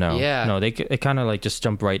time gap. No. Yeah. No, it kind of like just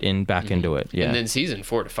jumped right back into it. Yeah. And then season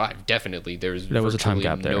 4 to 5, definitely there was a time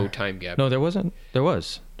gap there. No time gap. No, there wasn't. There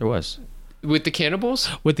was. With the cannibals?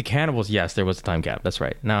 With the cannibals, yes, there was a time gap. That's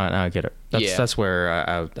right. Now I get it. That's where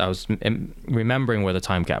I was remembering where the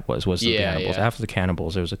time gap was the cannibals. Yeah. After the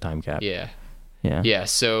cannibals, there was a time gap. Yeah.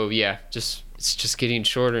 So it's just getting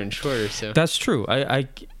shorter and shorter. So that's true. I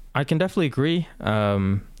can definitely agree.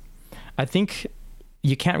 I think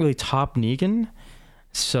you can't really top Negan,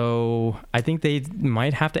 so I think they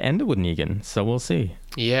might have to end it with Negan. So we'll see.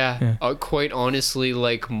 Yeah. Quite honestly,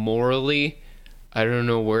 like morally, I don't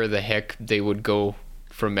know where the heck they would go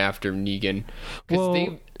from after Negan,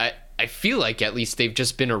 because I feel like at least they've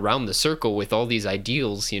just been around the circle with all these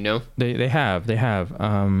ideals, you know. They have.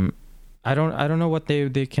 I don't know what they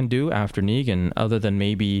can do after Negan, other than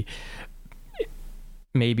maybe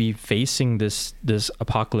facing this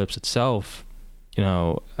apocalypse itself, you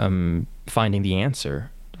know, finding the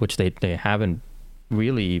answer, which they haven't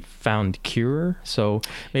really found cure. So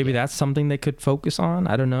maybe that's something they could focus on.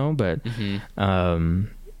 I don't know, but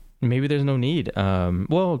maybe there's no need.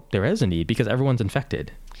 Well, there is a need because everyone's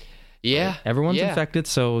infected. Yeah. Right? Everyone's infected,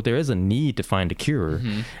 so there is a need to find a cure,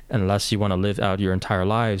 unless you want to live out your entire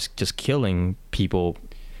lives just killing people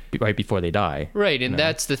right before they die. Right, and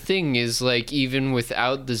that's the thing is, like, even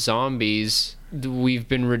without the zombies, we've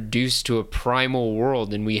been reduced to a primal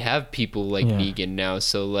world, and we have people like Negan now,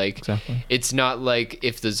 so, like, it's not like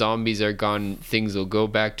if the zombies are gone, things will go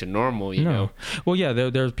back to normal, you know? Well, yeah,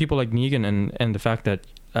 there's people like Negan, and the fact that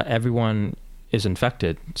everyone is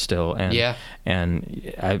infected still, and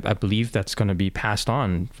I believe that's going to be passed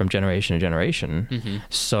on from generation to generation.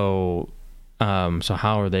 So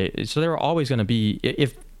how are they? So there are always going to be,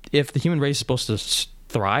 if the human race is supposed to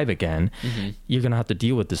thrive again, you're going to have to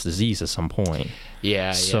deal with this disease at some point.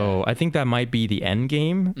 So I think that might be the end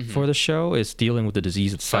game for the show, is dealing with the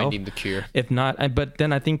disease itself, finding the cure. If not, but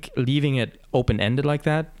then I think leaving it open ended like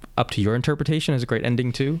that, up to your interpretation, is a great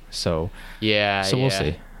ending too. So we'll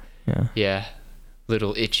see. Yeah.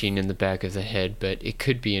 Little itching in the back of the head, but it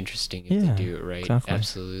could be interesting if they do it right. Exactly.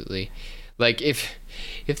 Absolutely. Like if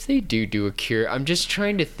they do a cure, I'm just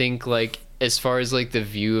trying to think, like, as far as like the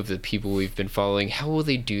view of the people we've been following, how will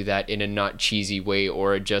they do that in a not cheesy way,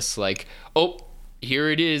 or just like, oh, here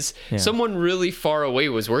it is. Someone really far away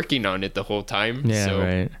was working on it the whole time.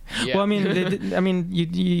 Right. Yeah. Well, I mean,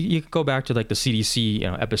 you could go back to like the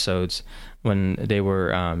CDC episodes when they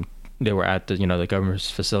were at the the government's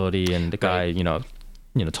facility, and the guy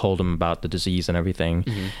told them about the disease and everything,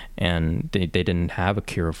 and they didn't have a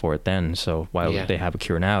cure for it then. So why would they have a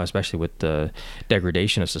cure now, especially with the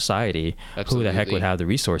degradation of society? Absolutely. Who the heck would have the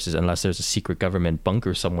resources unless there's a secret government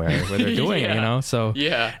bunker somewhere where they're doing it, So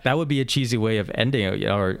that would be a cheesy way of ending it,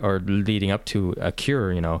 or leading up to a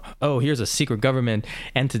cure, Oh, here's a secret government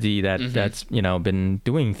entity that's been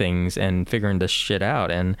doing things and figuring this shit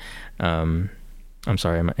out. And I'm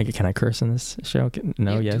sorry. Can I curse in this show?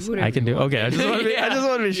 No. Yes, I can do. Okay, I just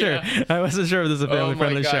want to be sure. I wasn't sure if this is a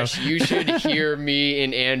family-friendly show. You should hear me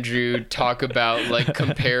and Andrew talk about like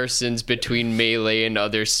comparisons between Melee and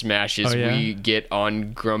other smashes we get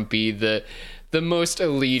on Grumpy. The the most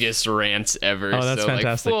elitist rants ever. Oh, that's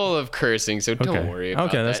fantastic. Like full of cursing, so don't worry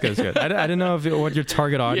about that. Okay, that's good. That's good. I didn't know what your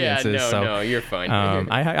target audience is. No, you're fine.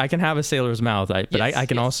 I can have a sailor's mouth, but I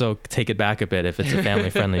can also take it back a bit if it's a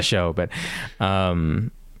family-friendly show. But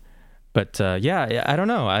yeah, I don't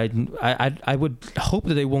know. I would hope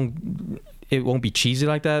that it won't be cheesy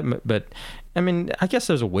like that. But I mean, I guess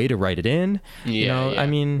there's a way to write it in. I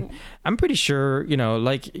mean, I'm pretty sure.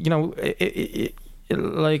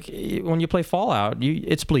 Like when you play Fallout,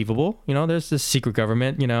 it's believable. There's this secret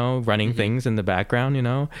government, running things in the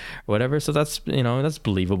background, whatever. So that's that's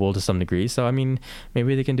believable to some degree. So I mean,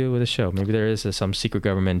 maybe they can do it with a show. Maybe there is some secret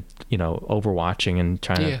government, overwatching and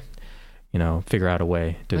trying to. Figure out a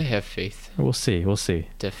way to. I have faith. We'll see.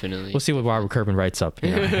 Definitely. We'll see what Robert Kirkman writes up.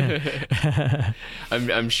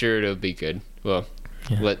 I'm sure it'll be good. Well,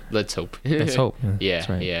 let's hope. Let's hope. Yeah, that's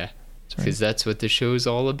right. Yeah. Because that's what the show's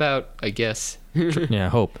all about, I guess. Yeah,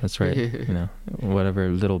 hope. That's right. Whatever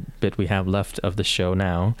little bit we have left of the show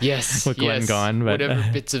now. Yes. With Glenn gone. But whatever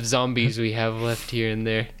bits of zombies we have left here and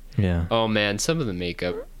there. Yeah. Oh man, some of the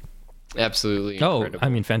makeup. Absolutely incredible. I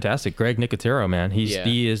mean, fantastic. Greg Nicotero, man.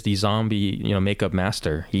 He is the zombie, makeup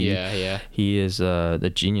master. He is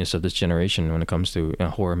the genius of this generation when it comes to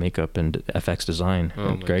horror makeup and FX design.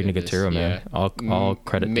 Greg Nicotero, man. All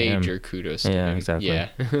credit to him. Major kudos to him. Yeah, exactly. Yeah.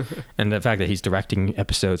 And the fact that he's directing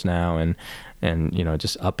episodes now and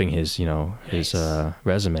just upping his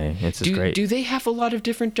resume. It's just great. Do they have a lot of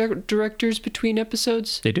different directors between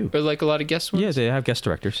episodes? They do. Or like a lot of guest ones? Yeah, they have guest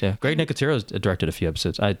directors. Yeah, Greg Nicotero's directed a few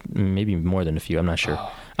episodes. Maybe more than a few. I'm not sure.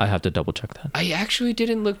 I have to double check that. I actually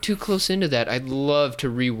didn't look too close into that. I'd love to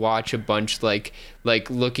rewatch a bunch, like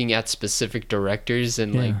looking at specific directors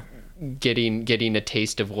and like getting a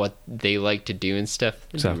taste of what they like to do and stuff.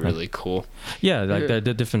 It'd be really cool. Yeah, like the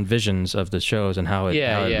different visions of the shows and how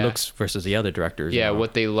it looks versus the other directors. Yeah,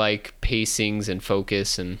 what they like, pacings and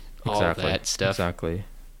focus and all that stuff. Exactly.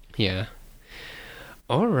 Yeah.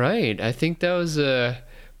 All right. I think that was a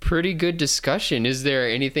pretty good discussion. Is there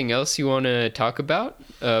anything else you want to talk about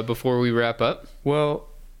before we wrap up? Well,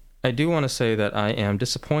 I do want to say that I am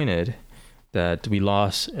disappointed that we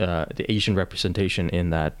lost the Asian representation in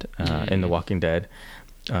that in The Walking Dead.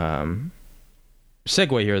 Segue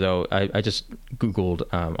here, though. I just Googled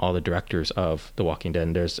all the directors of The Walking Dead,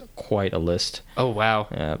 and there's quite a list. Oh, wow.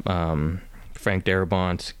 Frank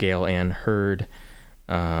Darabont, Gail Ann Hurd,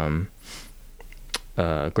 Greg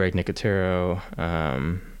Nicotero.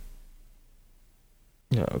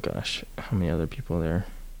 Oh, gosh. How many other people there?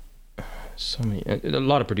 So many. A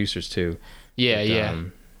lot of producers, too. Yeah.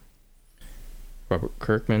 Robert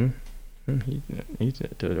Kirkman. He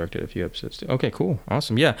directed a few episodes too. Okay, cool,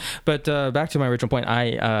 awesome, yeah. But back to my original point,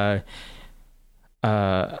 I'm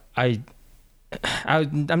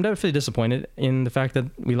definitely disappointed in the fact that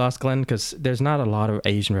we lost Glenn, because there's not a lot of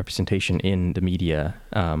Asian representation in the media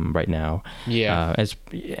right now. Yeah.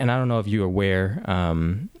 And I don't know if you're aware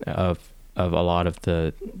of a lot of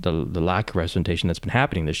the lack of representation that's been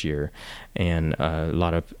happening this year, and a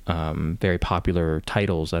lot of very popular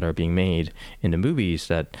titles that are being made into movies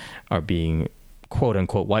that are being quote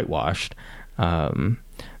unquote whitewashed. I mean,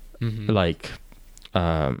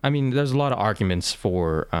 there's a lot of arguments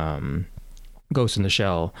for Ghost in the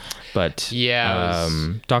Shell, but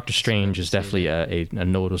Doctor Strange is definitely a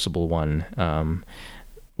noticeable one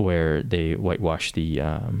where they whitewash the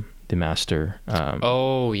master.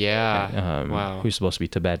 Wow. Who's supposed to be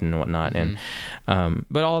Tibetan and whatnot. And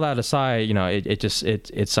but all that aside,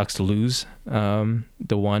 it sucks to lose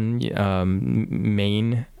the one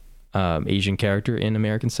main Asian character in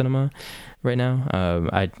American cinema right now.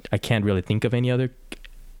 I can't really think of any other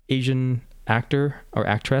Asian actor or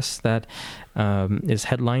actress that is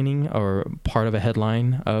headlining or part of a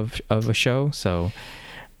headline of a show. So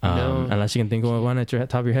unless you can think of one at your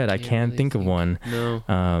top of your head, I can't think of one. No.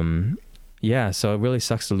 So it really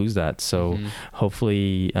sucks to lose that. So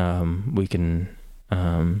hopefully we can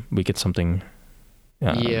get something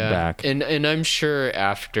back. And I'm sure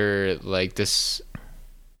after like this,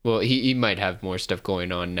 well, he might have more stuff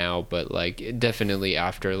going on now, but like definitely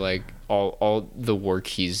after like all the work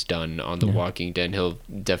he's done on The Walking Dead, he'll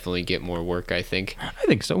definitely get more work, I think. I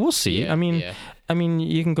think so. We'll see. I mean,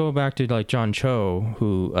 you can go back to like John Cho,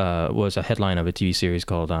 who was a headline of a TV series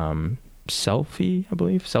called Selfie, I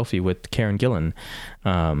believe. Selfie with Karen Gillan.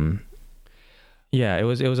 It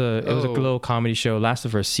was a little comedy show.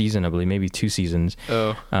 Lasted for a season, I believe, maybe 2 seasons.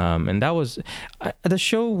 And that was the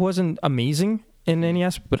show wasn't amazing in any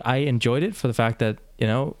aspect, but I enjoyed it for the fact that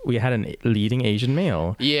we had a leading Asian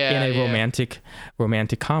male in a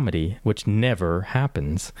romantic comedy, which never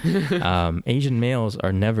happens. Asian males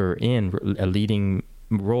are never in a leading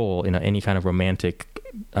role in any kind of romantic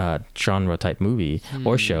genre type movie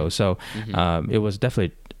or show. So it was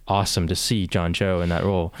definitely awesome to see John Cho in that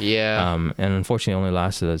role. Yeah. And unfortunately only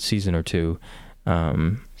lasted a season or two.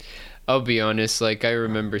 I'll be honest, like I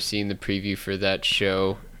remember seeing the preview for that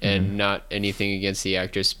show and not anything against the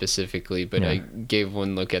actor specifically, but I gave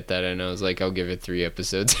one look at that and I was like, I'll give it 3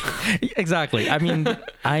 episodes. Exactly. I mean,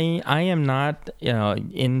 I am not,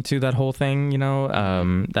 into that whole thing,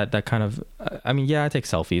 that kind of, I mean, yeah, I take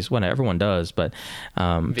selfies when everyone does, but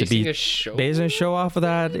basing a show off of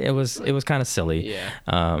that, it was kind of silly. Yeah.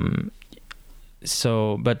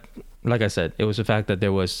 So, but like I said, it was the fact that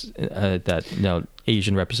there was that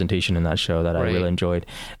Asian representation in that show that I really enjoyed,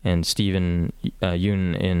 and Steven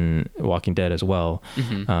Yeun in Walking Dead as well.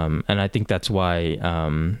 And I think that's why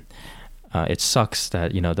it sucks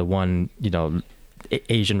that the one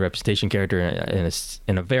Asian representation character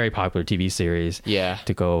in a very popular TV series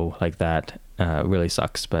to go like that really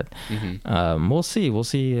sucks. But we'll see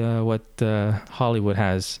what Hollywood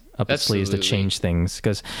has up its sleeves to change things,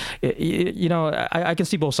 because I can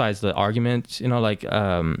see both sides of the argument. I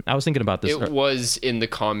was thinking about this. It was in the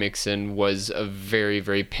comics and was a very,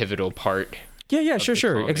 very pivotal part. Yeah, sure,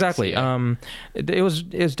 comics, exactly. Yeah. It was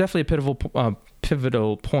definitely a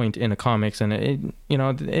pivotal point in the comics, and it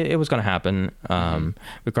was going to happen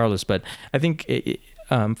regardless. But I think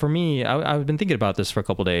for me, I've been thinking about this for a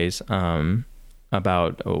couple of days.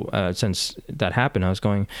 Since that happened, I was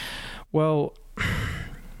going, well,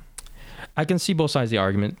 I can see both sides of the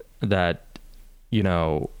argument that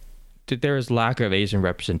there is lack of Asian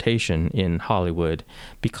representation in Hollywood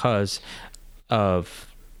because of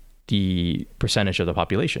the percentage of the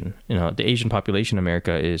population. The Asian population in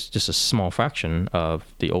America is just a small fraction of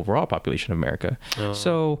the overall population of America. Oh.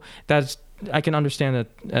 So I can understand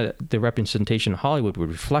that the representation in Hollywood would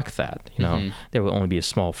reflect that. There will only be a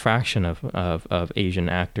small fraction of Asian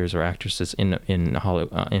actors or actresses in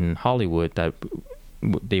Hollywood that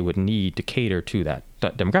they would need to cater to that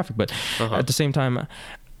demographic. But at the same time,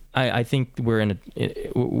 I think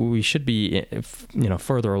we should be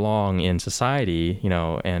further along in society,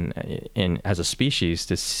 and as a species,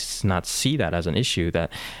 to not see that as an issue, that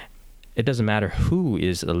it doesn't matter who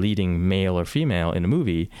is a leading male or female in a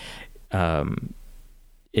movie.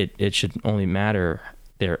 It should only matter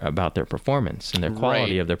about their performance and their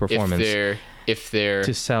quality of their performance. If they're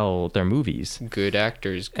to sell their movies, good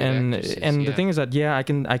actors, and the thing is that I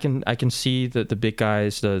can see the big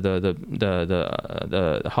guys,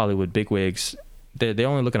 the Hollywood bigwigs, they're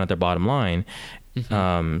only looking at their bottom line.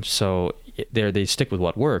 So they stick with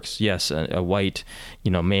what works. Yes, a white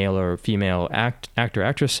male or female actor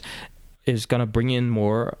actress is going to bring in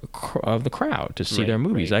more of the crowd to see their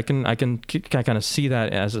movies. I can kind of see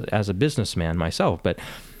that as a businessman myself, but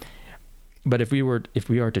if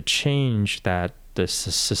we are to change the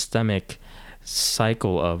systemic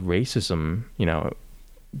cycle of racism,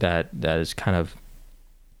 that is kind of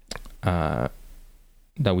that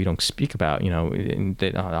we don't speak about,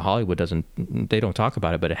 Hollywood they don't talk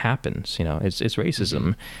about it, but it happens. It's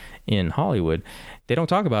racism in Hollywood. They don't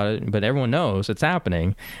talk about it, but everyone knows it's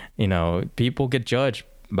happening. People get judged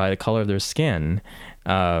by the color of their skin.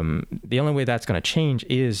 The only way that's going to change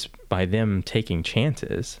is by them taking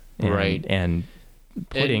chances, and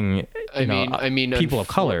putting people of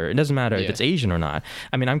color. It doesn't matter if it's Asian or not.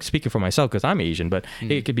 I mean, I'm speaking for myself because I'm Asian, but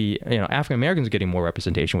it could be African Americans getting more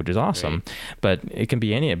representation, which is awesome. But it can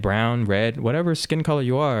be any brown, red, whatever skin color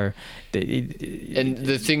you are. And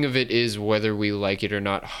the thing of it is, whether we like it or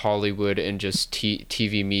not, Hollywood and just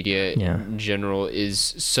TV media in general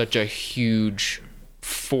is such a huge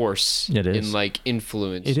force in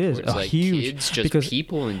influence. It is towards, huge, kids, just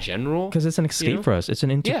people in general, because it's an escape for us. It's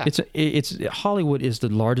it's Hollywood is the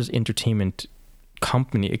largest entertainment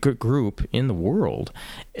company group in the world.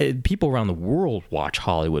 People around the world watch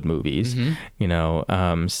Hollywood movies.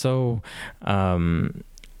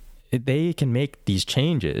 They can make these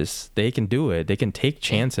changes. They can do it. They can take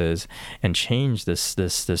chances and change this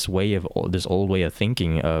old way of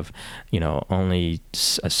thinking of only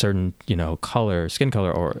a certain skin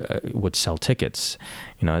color or would sell tickets.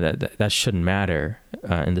 That shouldn't matter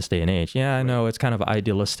in this day and age. Yeah, I know it's kind of an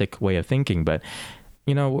idealistic way of thinking, but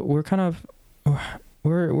we're kind of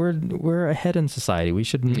we're ahead in society. We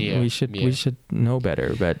should know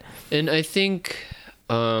better. And I think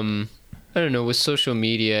I don't know, with social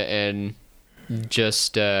media and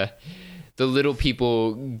just the little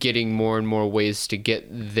people getting more and more ways to get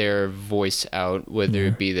their voice out, whether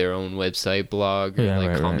it be their own website, blog,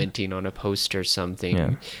 or commenting on a post or something.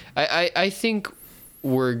 Yeah. I think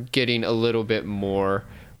we're getting a little bit more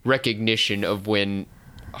recognition of when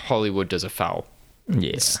Hollywood does a foul.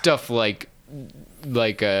 Yeah. Stuff like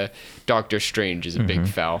like Doctor Strange is a big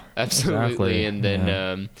foul, absolutely.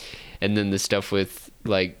 Exactly. And then the stuff with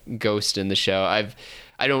like Ghost in the Shell.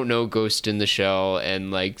 I don't know Ghost in the Shell,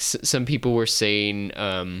 and like some people were saying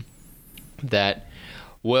that,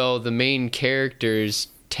 well, the main character's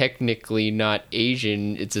technically not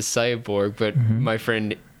Asian, it's a cyborg, but my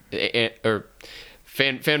friend or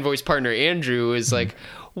fan voice partner Andrew is like,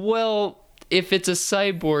 well, if it's a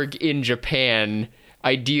cyborg in Japan,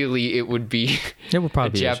 ideally it would be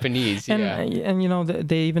Japanese. And you know,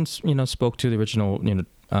 they even, you know, spoke to the original, you know,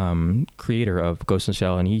 creator of Ghost in the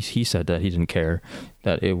Shell, and he said that he didn't care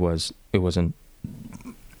that it wasn't a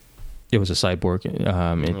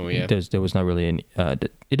cyborg. There was not really any,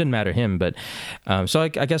 it didn't matter to him, but so I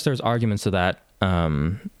guess there's arguments to that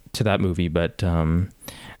movie, but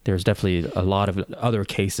there's definitely a lot of other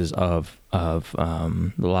cases of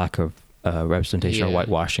the lack of representation or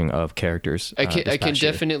whitewashing of characters. I can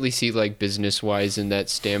definitely see, like, business wise in that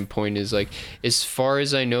standpoint, is like, as far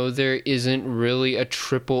as I know, there isn't really a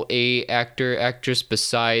AAA actress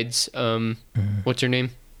besides what's her name?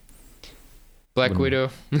 Black Widow.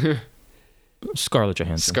 Scarlett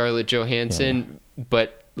Johansson. Yeah.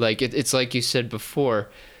 But like it's like you said before,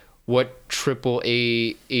 what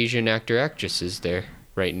AAA Asian actress is there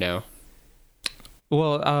right now?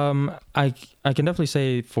 Well, I can definitely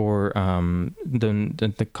say for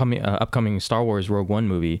the coming upcoming Star Wars Rogue One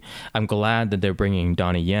movie, I'm glad that they're bringing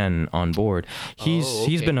Donnie Yen on board.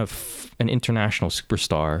 He's been an international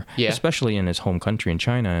superstar, especially in his home country in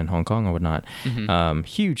China and Hong Kong and whatnot.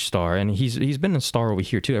 Huge star, and he's been a star over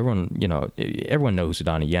here too. Everyone knows who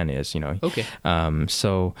Donnie Yen is.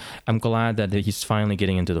 So I'm glad that he's finally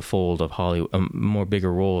getting into the fold of Hollywood, more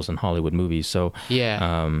bigger roles in Hollywood movies. So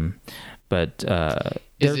but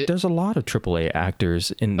there's a lot of AAA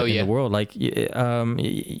actors in the world. Like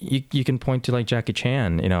you can point to like Jackie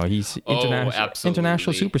Chan. You know, he's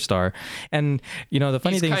international superstar. And you know, the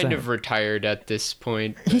funny thing is kind of retired at this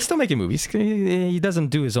point. He's still making movies. He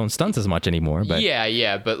doesn't do his own stunts as much anymore. But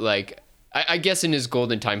but like, I guess in his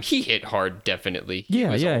golden time, he hit hard. Definitely. He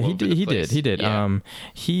did.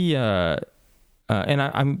 Yeah. And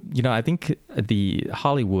I think the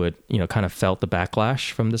Hollywood, kind of felt the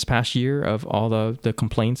backlash from this past year of all the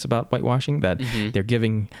complaints about whitewashing, that they're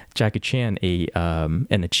giving Jackie Chan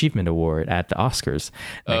an achievement award at the Oscars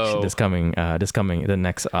the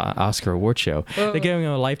next Oscar award show. They're giving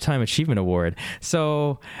him a lifetime achievement award.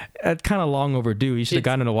 So it's kind of long overdue. He should have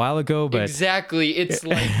gotten it a while ago, but exactly.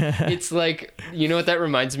 It's like, you know what that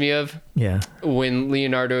reminds me of? Yeah. When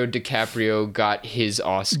Leonardo DiCaprio got his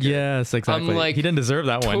Oscar. Yes, exactly. I'm like, he didn't deserve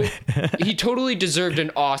that one. He totally deserved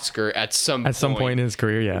an Oscar at some point in his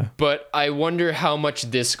career, yeah. But I wonder how much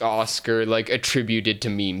this Oscar attributed to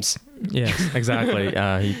memes. Yes, exactly.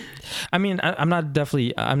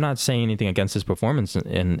 I'm not saying anything against his performance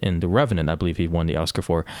in The Revenant. I believe he won the Oscar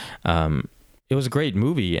for. It was a great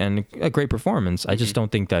movie and a great performance. I just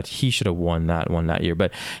don't think that he should have won that year.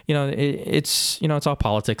 But it's all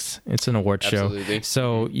politics. It's an award show,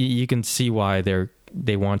 so you can see why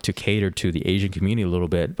they want to cater to the Asian community a little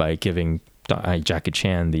bit by giving Jackie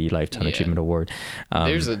Chan the Lifetime Achievement Award.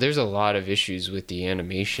 There's a lot of issues with the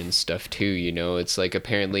animation stuff too. It's like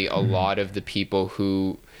apparently a lot of the people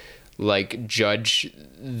who judge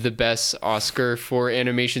the best Oscar for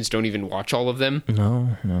animations don't even watch all of them. No,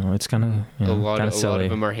 it's kind of a lot of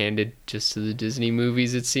them are handed just to the Disney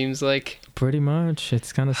movies. It seems like pretty much.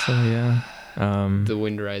 It's kind of silly, yeah. The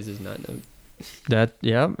Wind Rises, not known. That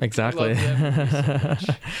exactly.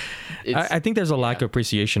 I think there's a lack of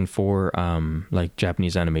appreciation for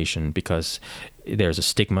Japanese animation because there's a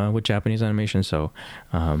stigma with Japanese animation. So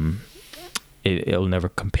it'll never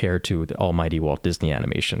compare to the almighty Walt Disney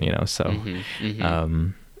animation, So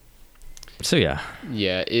so yeah.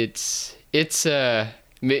 Yeah, it's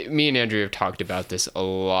me and Andrew have talked about this a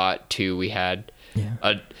lot too. We had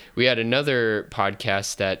another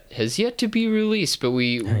podcast that has yet to be released, but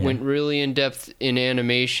we went really in depth in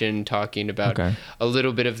animation, talking about a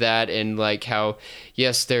little bit of that and how,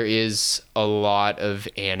 yes, there is a lot of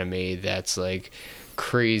anime that's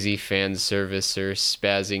crazy fan service or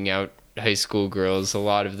spazzing out high school girls, a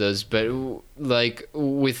lot of those, but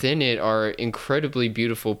within it are incredibly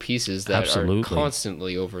beautiful pieces that are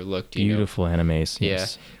constantly overlooked. Beautiful animes.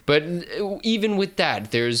 Yes. But even with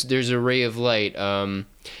that, there's a ray of light.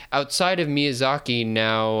 Outside of Miyazaki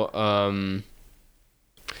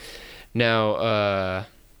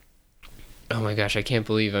oh my gosh, I can't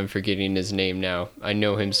believe I'm forgetting his name now. I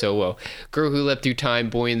know him so well. Girl Who Leapt Through Time,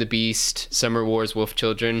 Boy and the Beast, Summer Wars, Wolf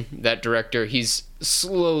Children. That director, he's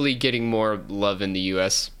slowly getting more love in the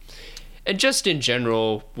U.S. and just in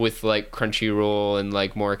general with like Crunchyroll and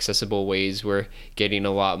like more accessible ways, we're getting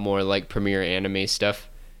a lot more like premiere anime stuff.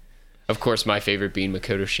 Of course, my favorite being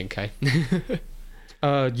Makoto Shinkai.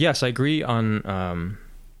 Yes, I agree on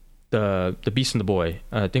the Beast and the Boy.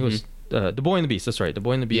 I think it was The Boy and the Beast. That's right, The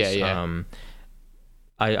Boy and the Beast. Yeah.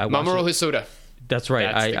 I Mamoru Hosoda. That's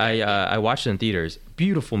right. I watched it in theaters.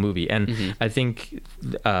 Beautiful movie, and I think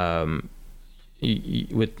with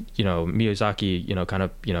Miyazaki, kind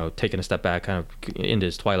of taking a step back, kind of into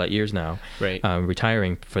his twilight years now, right?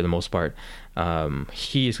 Retiring for the most part.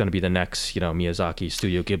 He's going to be the next, Miyazaki,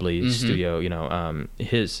 Studio Ghibli studio.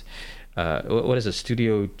 His what is it?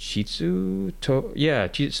 Studio Chitsu?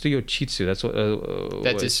 Studio Chitsu. That's what.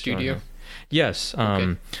 That's his studio. Yes.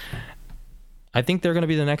 Okay. I think they're going to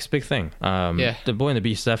be the next big thing. Yeah. The Boy and the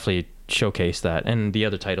Beast definitely showcased that, and the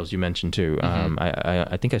other titles you mentioned too.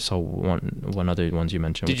 I think I saw one other ones you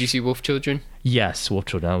mentioned. Did you see Wolf Children? Yes, Wolf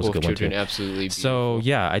Children. That was a good one too. Absolutely beautiful. So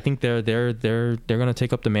yeah, I think they're going to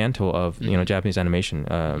take up the mantle of Japanese animation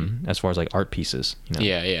as far as like art pieces.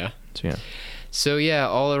 Yeah. So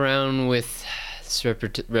all around with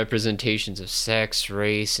representations of sex,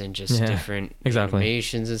 race, and just different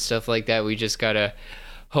animations and stuff like that. We just gotta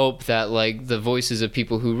hope that like the voices of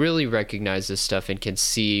people who really recognize this stuff and can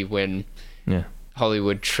see when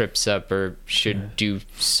Hollywood trips up or should do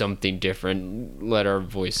something different, let our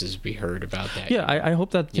voices be heard about that. I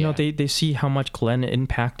hope that they see how much Glenn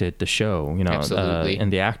impacted the show, Absolutely.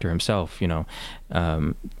 And the actor himself.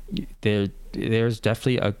 There's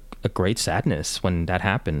definitely a great sadness when that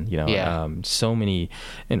happened. So many,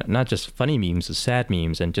 not just funny memes, but sad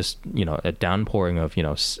memes, and just a downpouring of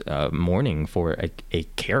mourning for a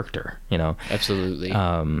character. Absolutely.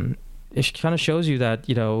 It kind of shows you that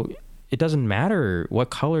it doesn't matter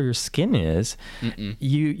what color your skin is.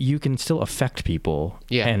 You can still affect people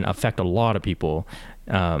and affect a lot of people.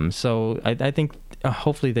 So I think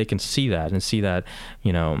hopefully they can see that and see that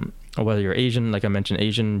whether you're Asian, like I mentioned,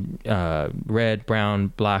 Asian, red,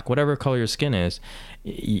 brown, black, whatever color your skin is,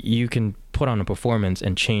 you can put on a performance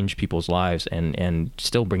and change people's lives and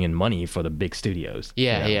still bring in money for the big studios.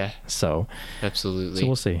 Yeah. So absolutely. So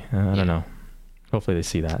we'll see. I don't know. Hopefully they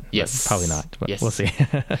see that. Yes. Probably not, but we'll see.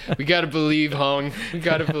 We gotta believe, Hong. We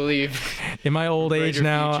gotta believe. In my old age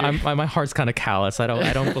now, my heart's kind of callous. I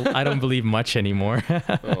don't believe much anymore.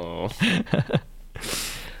 Oh.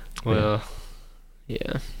 Well,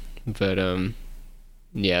 yeah. But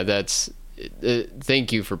that's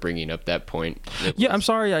thank you for bringing up that point. I'm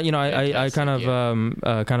sorry. I kind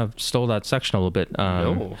of stole that section a little bit.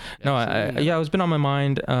 It was been on my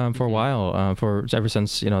mind for a while, ever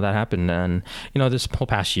since that happened, and this whole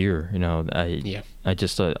past year, I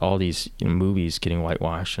just all these movies getting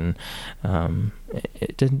whitewashed, and they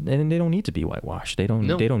don't need to be whitewashed. They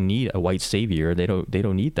don't need a white savior. They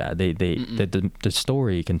don't need that. The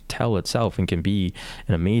story can tell itself and can be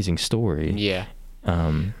an amazing story. Yeah.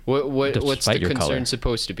 What's the concern color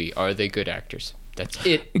supposed to be? Are they good actors? That's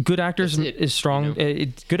it. Good actors is strong.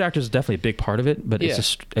 Good actors is definitely a big part of it, but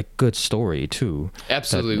it's a good story too.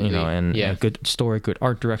 Absolutely. A good story, good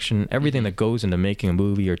art direction, everything that goes into making a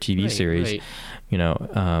movie or TV series. Right.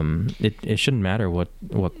 It shouldn't matter what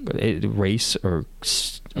race or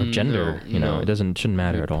gender. It shouldn't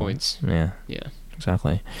matter at all. Points. Yeah.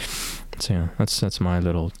 Exactly. So that's my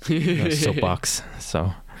little soapbox.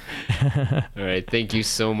 So. All right, thank you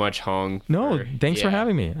so much, Hong. Thanks for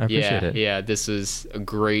having me. I appreciate it. Yeah, this is a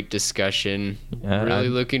great discussion. Really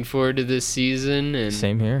looking forward to this season, and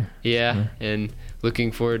same here. Yeah, and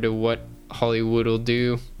looking forward to what Hollywood will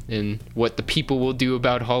do and what the people will do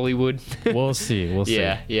about Hollywood. We'll see.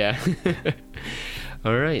 Yeah.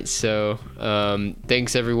 All right, so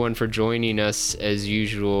thanks everyone for joining us. As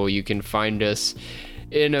usual, you can find us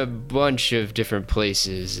in a bunch of different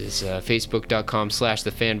places. It's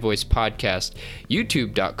facebook.com/thefanvoicepodcast,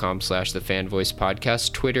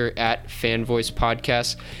 youtube.com/thefanvoicepodcast, Twitter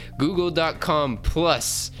 @fanvoicepodcast,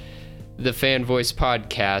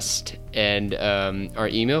 google.com/thefanvoicepodcast, and our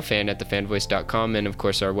email fan@thefanvoice.com, and of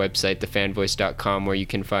course our website thefanvoice.com, where you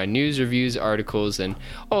can find news, reviews, articles, and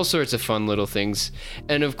all sorts of fun little things.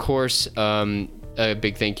 And of course a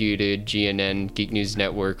big thank you to GNN, Geek News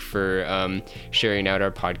Network, for sharing out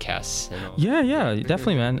our podcasts. And all. Yeah,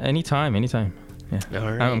 definitely, man. Anytime. Yeah.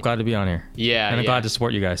 All right. I'm glad to be on here. Yeah. And I'm glad to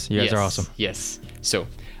support you guys. You guys are awesome. Yes. So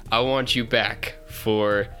I want you back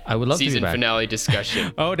for season finale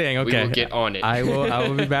discussion. Oh, dang. Okay. We will get on it. I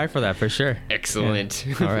will be back for that for sure. Excellent.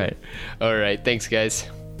 Yeah. All right. All right. Thanks, guys.